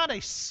words, it's not a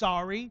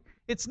sorry.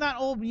 It's not,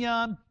 oh,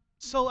 yeah,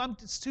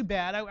 it's too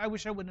bad. I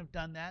wish I wouldn't have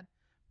done that.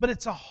 But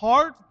it's a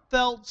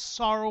heartfelt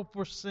sorrow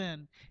for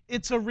sin.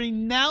 It's a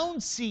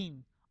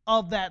renouncing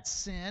of that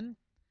sin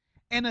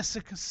and a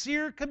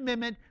sincere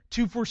commitment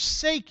to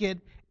forsake it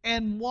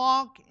and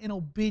walk in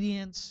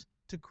obedience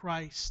to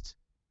Christ.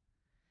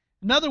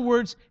 In other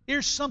words,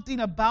 there's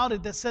something about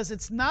it that says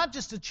it's not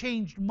just a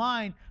changed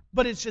mind,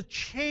 but it's a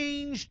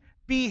changed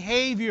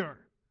behavior.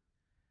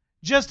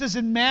 Just as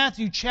in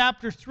Matthew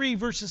chapter 3,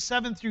 verses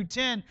 7 through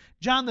 10,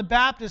 John the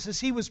Baptist, as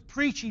he was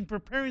preaching,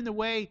 preparing the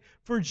way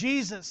for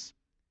Jesus,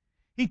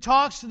 he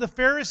talks to the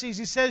Pharisees.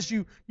 He says,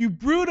 you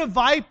brood of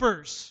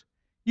vipers,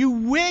 you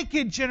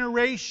wicked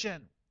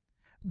generation,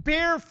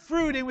 bear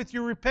fruit in with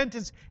your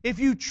repentance. If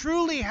you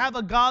truly have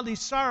a godly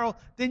sorrow,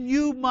 then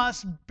you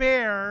must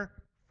bear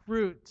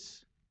fruit.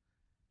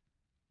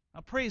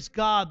 Now, praise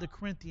God, the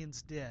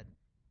Corinthians did.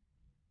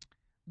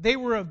 They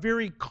were a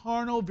very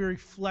carnal, very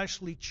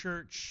fleshly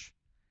church.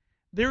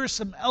 There are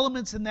some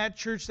elements in that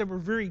church that were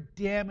very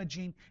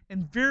damaging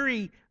and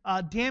very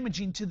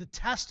damaging to the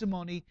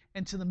testimony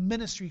and to the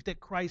ministry that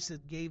Christ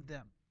had gave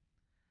them.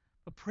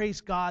 But praise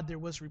God, there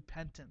was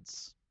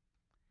repentance.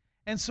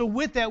 And so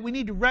with that, we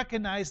need to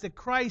recognize that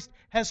Christ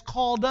has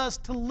called us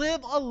to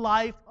live a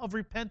life of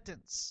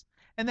repentance.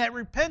 And that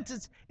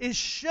repentance is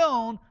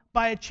shown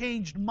by a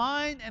changed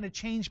mind and a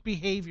changed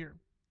behavior.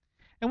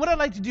 And what I'd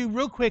like to do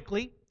real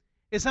quickly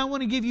is I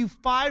want to give you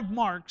 5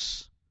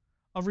 marks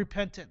of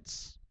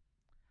repentance.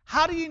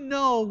 How do you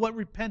know what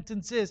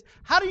repentance is?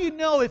 How do you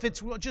know if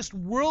it's just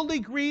worldly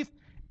grief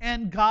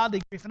and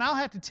godly grief? And I'll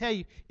have to tell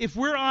you, if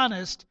we're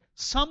honest,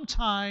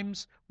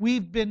 sometimes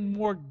we've been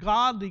more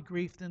godly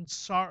grief than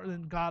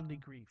godly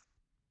grief.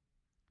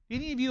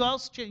 Any of you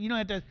else, you don't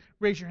have to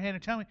raise your hand or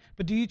tell me,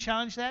 but do you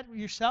challenge that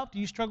yourself? Do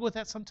you struggle with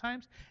that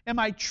sometimes? Am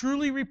I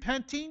truly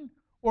repenting,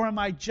 or am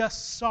I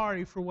just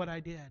sorry for what I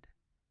did?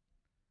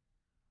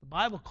 The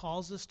Bible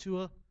calls us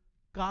to a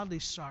godly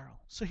sorrow.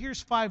 So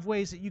here's 5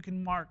 ways that you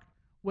can mark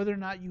whether or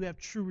not you have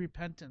true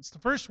repentance. The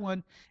first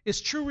one is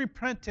true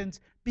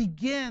repentance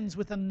begins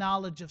with a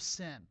knowledge of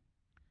sin.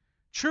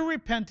 True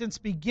repentance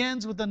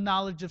begins with a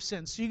knowledge of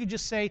sin. So you could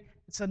just say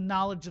it's a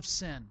knowledge of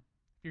sin.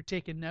 If you're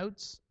taking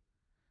notes.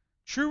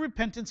 True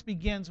repentance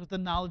begins with the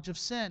knowledge of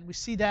sin. We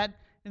see that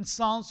in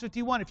Psalms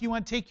 51. If you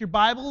want to take your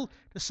Bible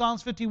to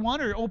Psalms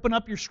 51 or open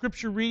up your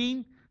scripture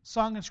reading,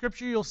 Song and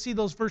Scripture, you'll see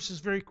those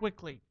verses very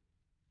quickly.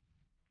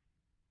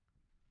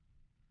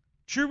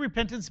 True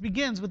repentance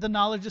begins with the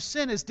knowledge of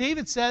sin. As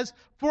David says,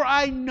 "For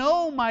I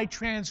know my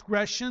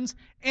transgressions,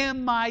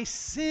 and my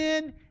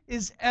sin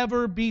is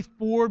ever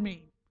before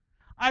me."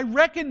 I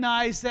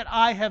recognize that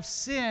I have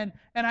sinned,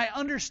 and I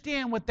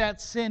understand what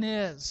that sin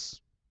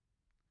is.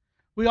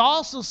 We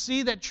also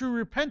see that true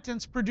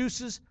repentance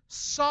produces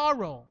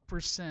sorrow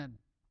for sin.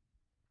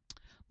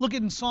 Look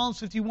at in Psalms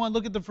 51,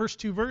 look at the first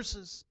two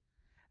verses.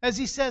 As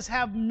he says,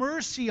 "Have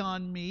mercy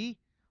on me,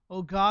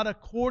 O God,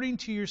 according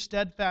to your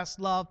steadfast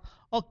love,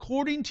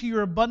 according to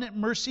your abundant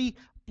mercy,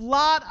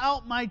 blot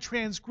out my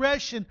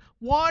transgression,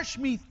 wash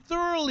me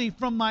thoroughly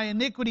from my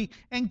iniquity,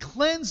 and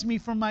cleanse me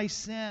from my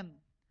sin."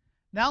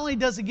 Not only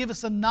does it give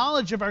us a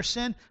knowledge of our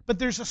sin, but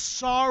there's a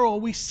sorrow.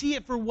 We see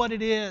it for what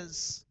it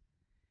is.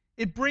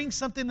 It brings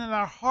something in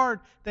our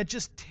heart that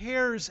just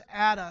tears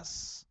at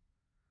us.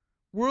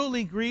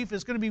 Worldly grief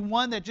is going to be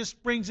one that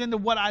just brings into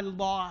what I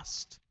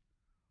lost,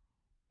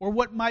 or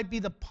what might be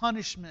the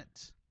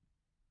punishment.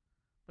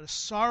 But a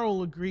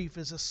sorrow of grief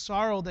is a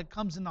sorrow that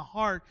comes in the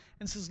heart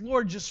and says,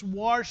 "Lord, just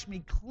wash me,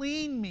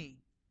 clean me."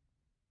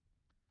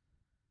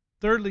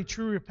 Thirdly,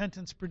 true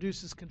repentance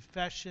produces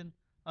confession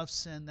of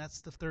sin.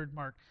 That's the third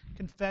mark.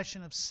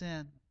 Confession of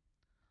sin.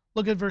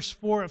 Look at verse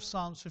 4 of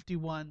Psalms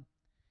 51.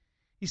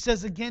 He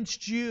says,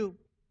 "Against you,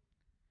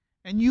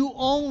 and you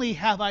only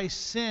have I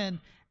sinned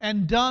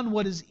and done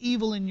what is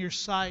evil in your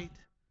sight,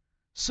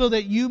 so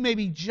that you may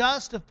be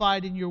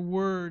justified in your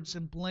words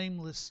and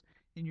blameless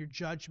in your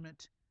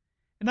judgment."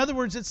 In other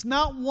words, it's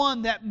not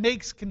one that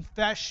makes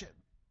confession.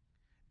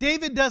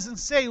 David doesn't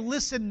say,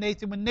 "Listen,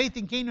 Nathan," when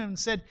Nathan came to him and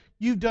said,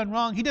 "You've done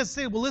wrong." He doesn't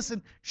say, "Well,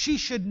 listen, she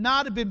should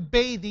not have been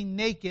bathing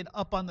naked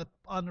up on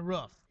the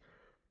roof.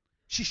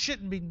 She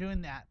shouldn't be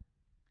doing that.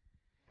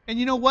 And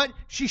you know what?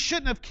 She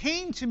shouldn't have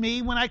came to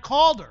me when I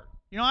called her.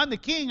 You know, I'm the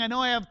king. I know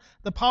I have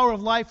the power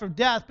of life or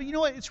death, but you know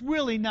what? It's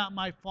really not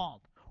my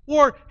fault."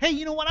 Or, "Hey,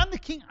 you know what? I'm the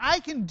king. I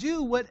can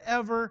do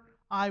whatever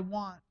I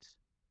want."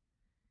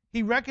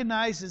 He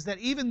recognizes that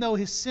even though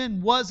he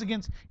sinned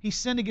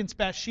against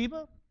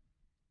Bathsheba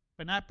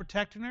by not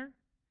protecting her.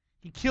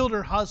 He killed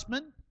her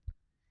husband.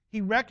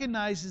 He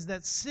recognizes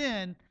that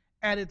sin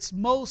at its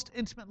most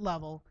intimate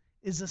level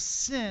is a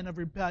sin of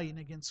rebellion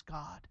against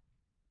God.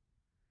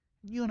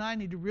 You and I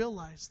need to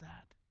realize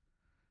that.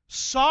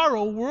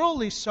 Sorrow,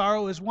 worldly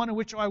sorrow, is one in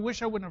which, I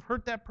wish I wouldn't have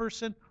hurt that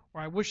person, or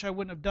I wish I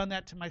wouldn't have done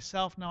that to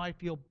myself. Now I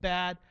feel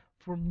bad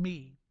for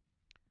me.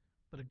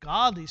 But a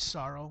godly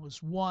sorrow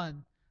is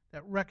one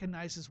that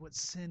recognizes what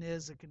sin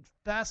is, it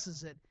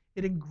confesses it,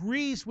 it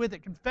agrees with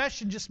it.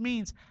 Confession just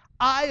means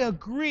I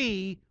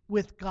agree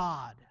with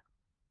God.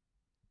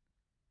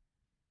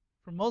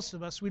 For most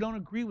of us, we don't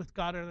agree with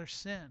God or their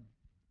sin.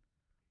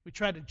 We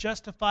try to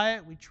justify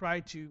it, we try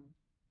to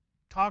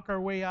talk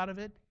our way out of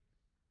it.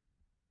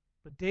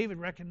 But David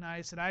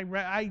recognized that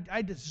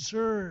I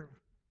deserve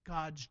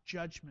God's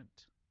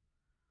judgment.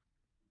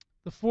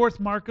 The fourth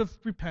mark of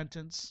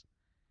repentance,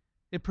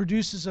 it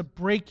produces a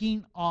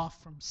breaking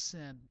off from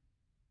sin.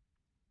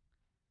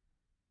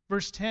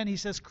 Verse 10, he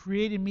says,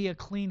 "Create in me a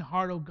clean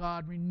heart, O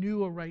God,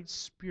 renew a right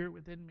spirit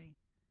within me."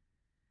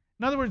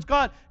 In other words,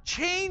 God,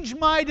 change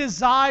my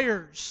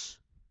desires.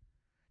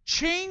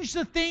 Change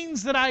the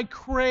things that I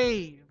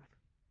crave.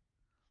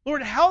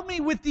 Lord, help me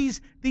with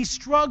these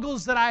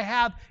struggles that I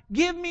have.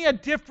 Give me a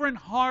different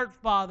heart,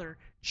 Father.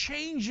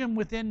 Change them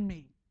within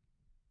me.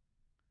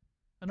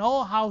 And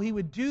oh, how He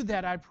would do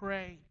that, I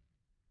pray.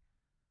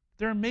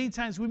 There are many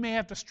times we may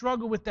have to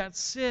struggle with that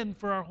sin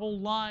for our whole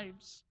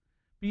lives.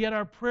 But yet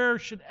our prayer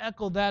should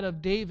echo that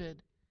of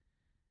David,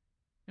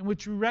 in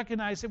which we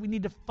recognize that we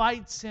need to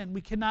fight sin.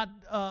 We cannot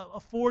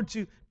afford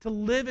to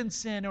live in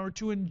sin or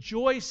to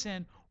enjoy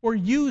sin or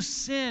use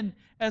sin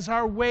as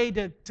our way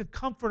to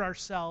comfort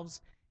ourselves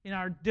in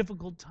our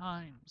difficult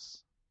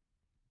times.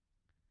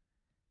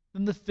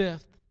 Then the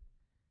fifth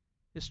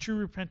is true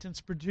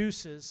repentance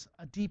produces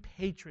a deep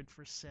hatred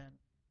for sin.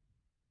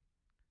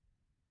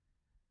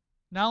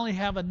 Not only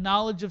have a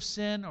knowledge of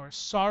sin or a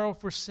sorrow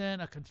for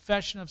sin, a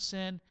confession of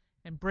sin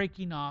and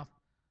breaking off,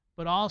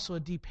 but also a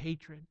deep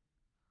hatred.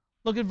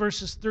 Look at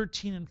verses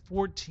 13 and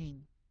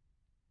 14.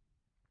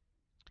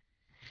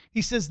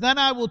 He says, "Then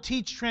I will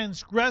teach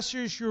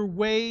transgressors your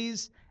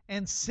ways,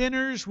 and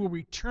sinners will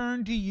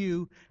return to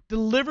you.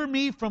 Deliver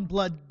me from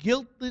blood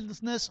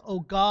guiltlessness, O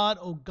God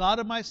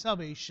of my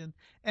salvation,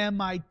 and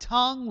my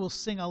tongue will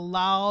sing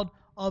aloud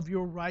of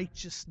your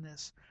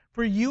righteousness."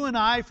 For you and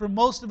I, for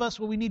most of us,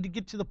 what we need to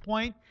get to the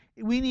point,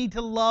 we need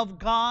to love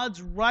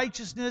God's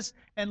righteousness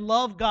and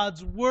love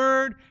God's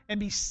Word and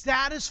be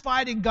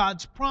satisfied in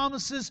God's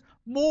promises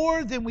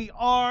more than we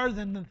are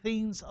than the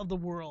things of the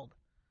world.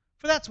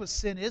 For that's what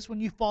sin is. When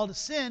you fall to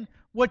sin,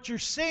 what you're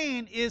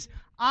saying is,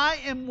 I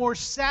am more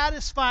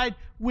satisfied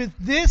with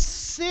this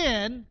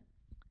sin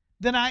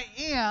than I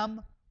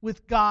am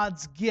with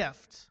God's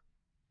gift.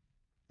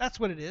 That's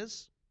what it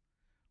is.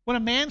 When a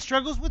man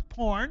struggles with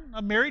porn,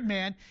 a married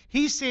man,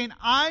 he's saying,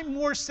 I'm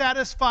more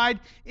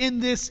satisfied in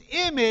this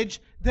image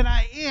than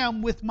I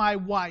am with my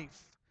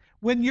wife.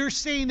 When you're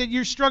saying that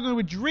you're struggling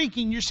with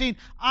drinking, you're saying,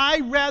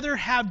 I'd rather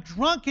have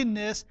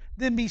drunkenness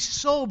than be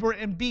sober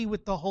and be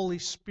with the Holy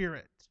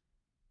Spirit.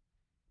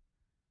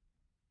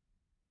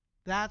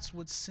 That's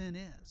what sin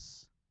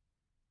is.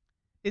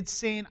 It's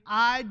saying,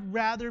 I'd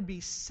rather be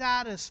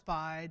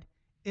satisfied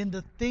in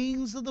the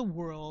things of the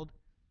world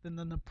than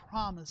in the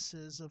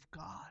promises of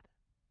God.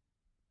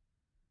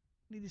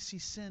 We need to see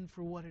sin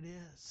for what it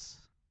is.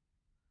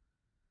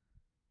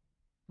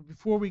 But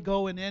before we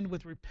go and end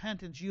with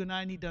repentance, you and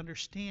I need to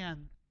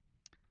understand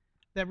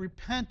that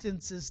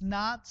repentance is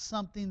not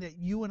something that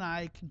you and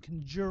I can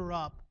conjure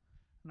up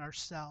in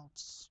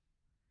ourselves.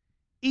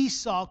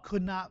 Esau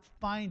could not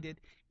find it,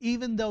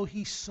 even though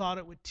he sought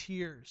it with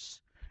tears.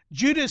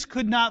 Judas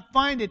could not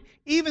find it,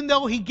 even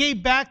though he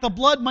gave back the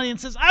blood money and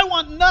says, I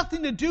want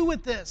nothing to do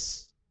with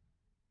this.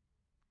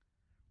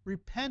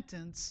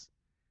 Repentance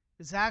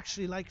is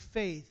actually like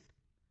faith,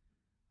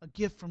 a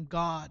gift from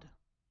God.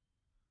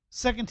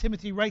 2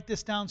 Timothy, write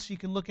this down so you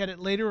can look at it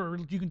later, or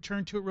you can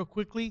turn to it real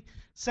quickly.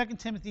 2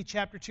 Timothy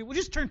chapter 2. We'll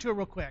just turn to it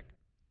real quick.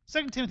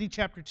 2 Timothy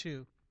chapter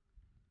 2.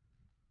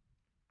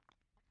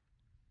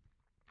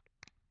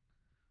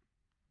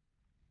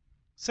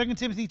 Second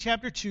Timothy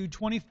chapter 2,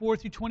 24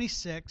 through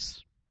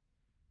 26.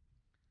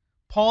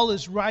 Paul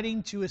is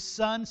writing to his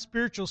son,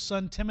 spiritual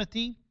son,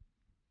 Timothy.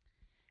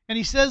 And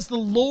he says, the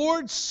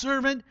Lord's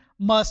servant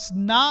must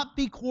not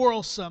be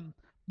quarrelsome,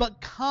 but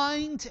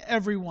kind to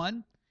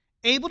everyone,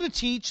 able to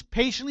teach,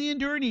 patiently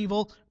enduring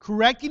evil,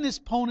 correcting his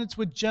opponents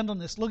with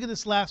gentleness. Look at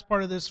this last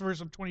part of this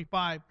verse of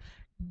 25.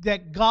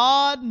 That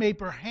God may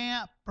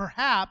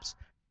perhaps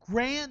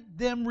grant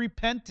them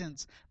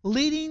repentance,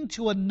 leading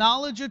to a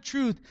knowledge of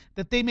truth,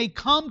 that they may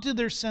come to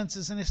their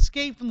senses and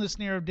escape from the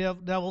snare of the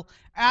devil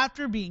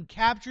after being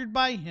captured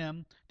by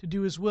him to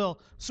do his will.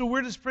 So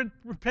where does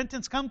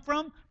repentance come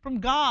from?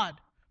 From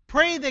God.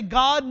 Pray that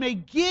God may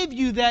give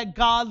you that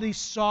godly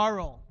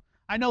sorrow.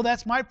 I know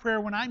that's my prayer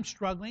when I'm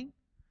struggling.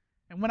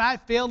 And when I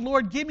fail,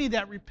 Lord, give me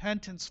that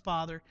repentance,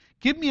 Father.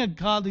 Give me a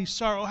godly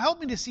sorrow. Help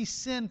me to see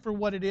sin for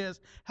what it is.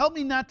 Help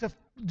me not to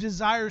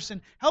desire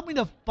sin. Help me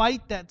to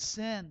fight that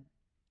sin.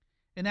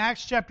 In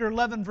Acts chapter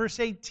 11, verse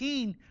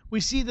 18,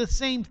 we see the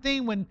same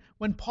thing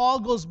when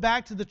Paul goes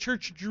back to the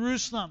church of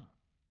Jerusalem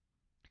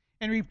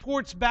and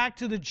reports back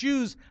to the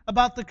Jews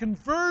about the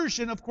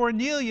conversion of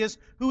Cornelius,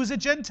 who was a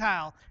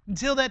Gentile.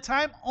 Until that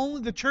time,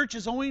 only the church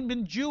has only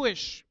been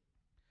Jewish.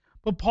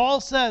 But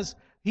Paul says,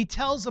 he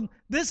tells them,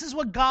 this is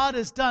what God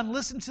has done.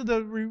 Listen to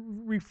the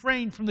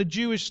refrain from the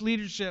Jewish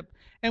leadership.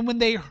 And when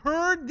they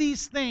heard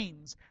these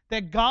things,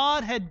 that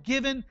God had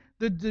given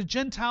the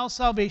Gentile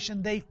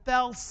salvation, they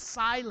fell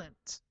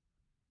silent.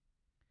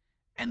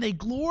 And they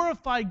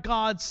glorified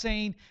God,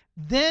 saying,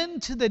 then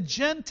to the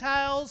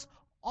Gentiles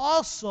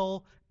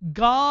also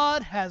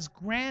God has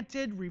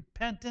granted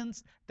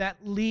repentance that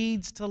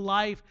leads to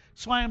life.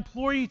 So I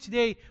implore you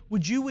today,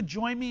 would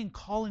join me in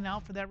calling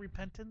out for that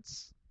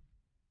repentance?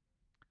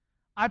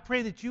 I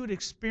pray that you would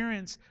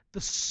experience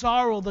the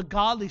sorrow, the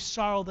godly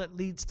sorrow that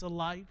leads to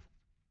life.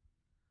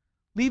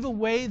 Leave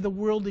away the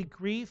worldly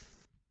grief.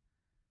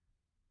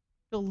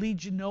 It'll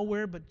lead you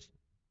nowhere but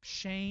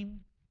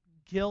shame,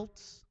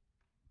 guilt,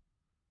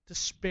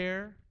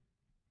 despair.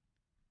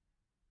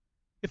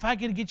 If I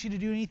could get you to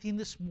do anything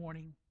this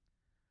morning,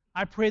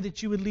 I pray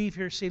that you would leave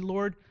here and say,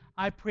 Lord,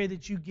 I pray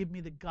that you give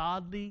me the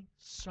godly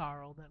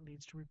sorrow that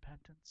leads to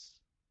repentance.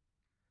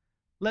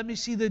 Let me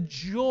see the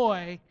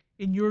joy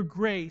in your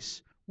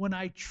grace when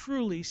I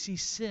truly see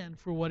sin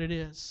for what it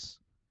is.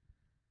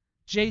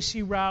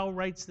 J.C. Ryle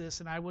writes this,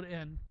 and I would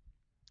end.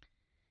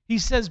 He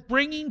says,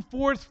 bringing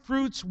forth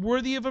fruits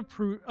worthy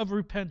of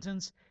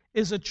repentance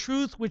is a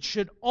truth which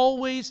should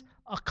always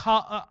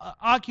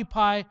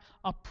occupy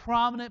a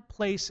prominent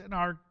place in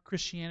our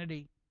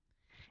Christianity.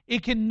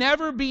 It can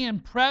never be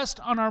impressed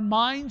on our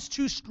minds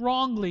too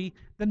strongly,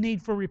 the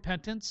need for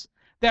repentance,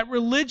 that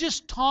religious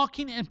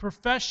talking and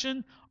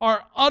profession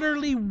are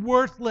utterly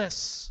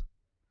worthless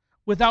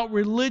without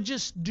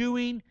religious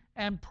doing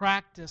and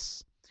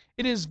practice.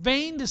 It is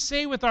vain to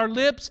say with our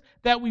lips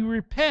that we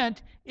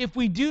repent if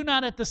we do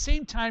not at the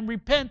same time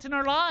repent in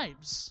our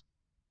lives.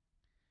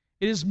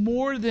 It is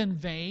more than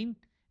vain.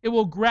 It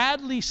will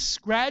gradually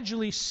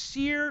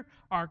sear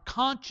our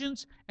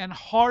conscience and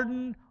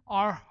harden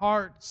our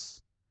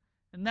hearts.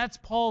 And that's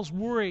Paul's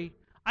worry.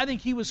 I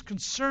think he was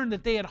concerned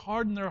that they had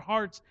hardened their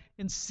hearts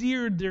and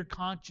seared their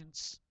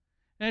conscience.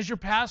 And as your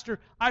pastor,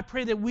 I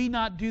pray that we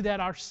not do that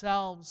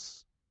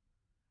ourselves.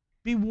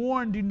 Be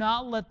warned, do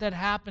not let that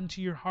happen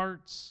to your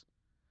hearts.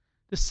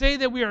 To say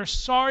that we are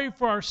sorry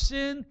for our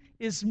sin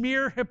is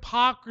mere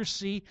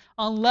hypocrisy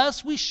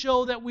unless we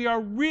show that we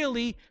are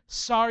really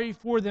sorry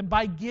for them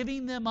by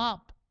giving them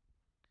up.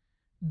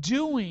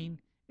 Doing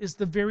is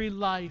the very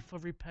life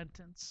of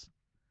repentance.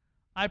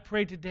 I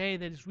pray today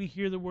that as we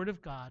hear the Word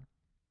of God,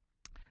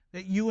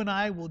 that you and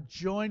I will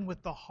join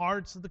with the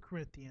hearts of the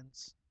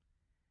Corinthians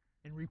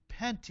in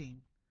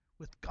repenting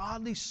with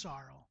godly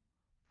sorrow,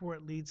 for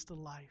it leads to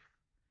life.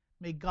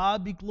 May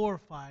God be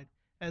glorified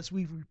as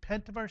we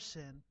repent of our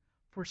sin,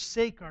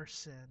 forsake our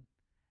sin,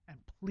 and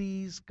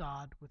please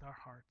God with our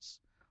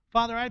hearts.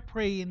 Father, I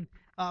pray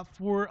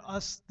for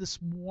us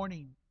this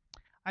morning.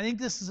 I think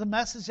this is a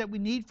message that we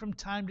need from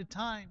time to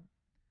time.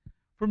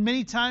 For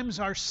many times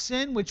our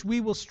sin, which we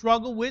will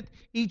struggle with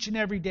each and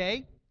every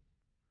day.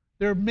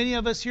 There are many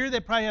of us here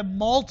that probably have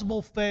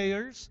multiple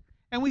failures,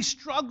 and we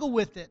struggle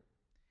with it.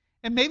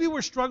 And maybe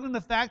we're struggling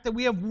with the fact that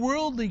we have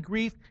worldly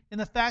grief and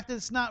the fact that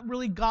it's not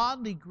really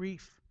godly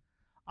grief.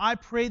 I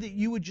pray that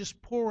you would just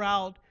pour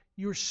out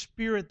your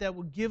Spirit that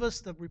will give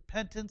us the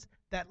repentance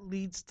that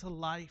leads to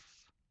life.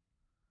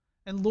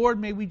 And Lord,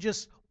 may we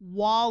just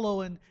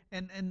wallow and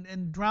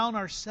drown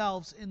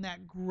ourselves in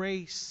that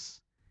grace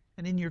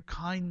and in your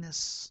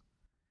kindness.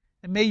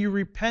 And may your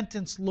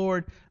repentance,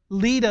 Lord,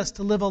 lead us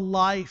to live a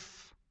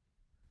life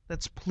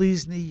that's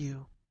pleasing to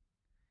you.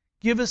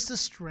 Give us the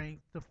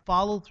strength to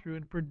follow through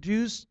and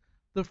produce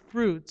the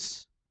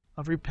fruits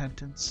of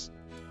repentance.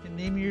 In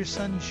the name of your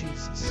Son,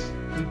 Jesus,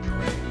 we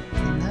pray.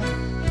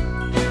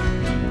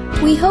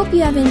 Amen. We hope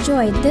you have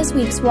enjoyed this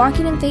week's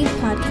Walking in Faith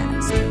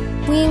podcast.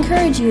 We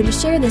encourage you to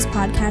share this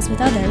podcast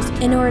with others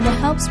in order to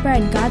help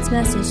spread God's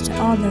message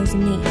to all those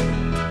in need.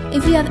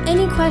 If you have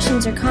any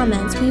questions or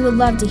comments, we would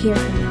love to hear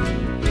from you.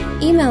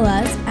 Email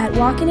us at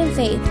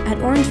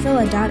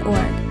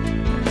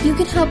walkinginfaith@orangevilla.org. You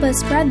can help us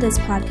spread this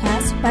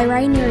podcast by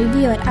writing a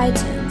review at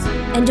iTunes.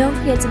 And don't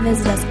forget to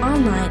visit us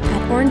online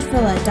at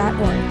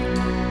orangevilla.org.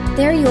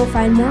 There you will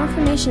find more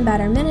information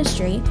about our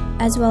ministry,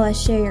 as well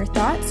as share your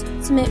thoughts,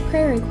 submit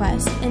prayer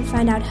requests, and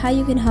find out how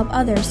you can help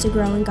others to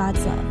grow in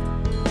God's love.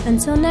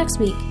 Until next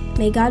week,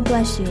 may God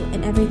bless you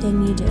in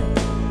everything you do.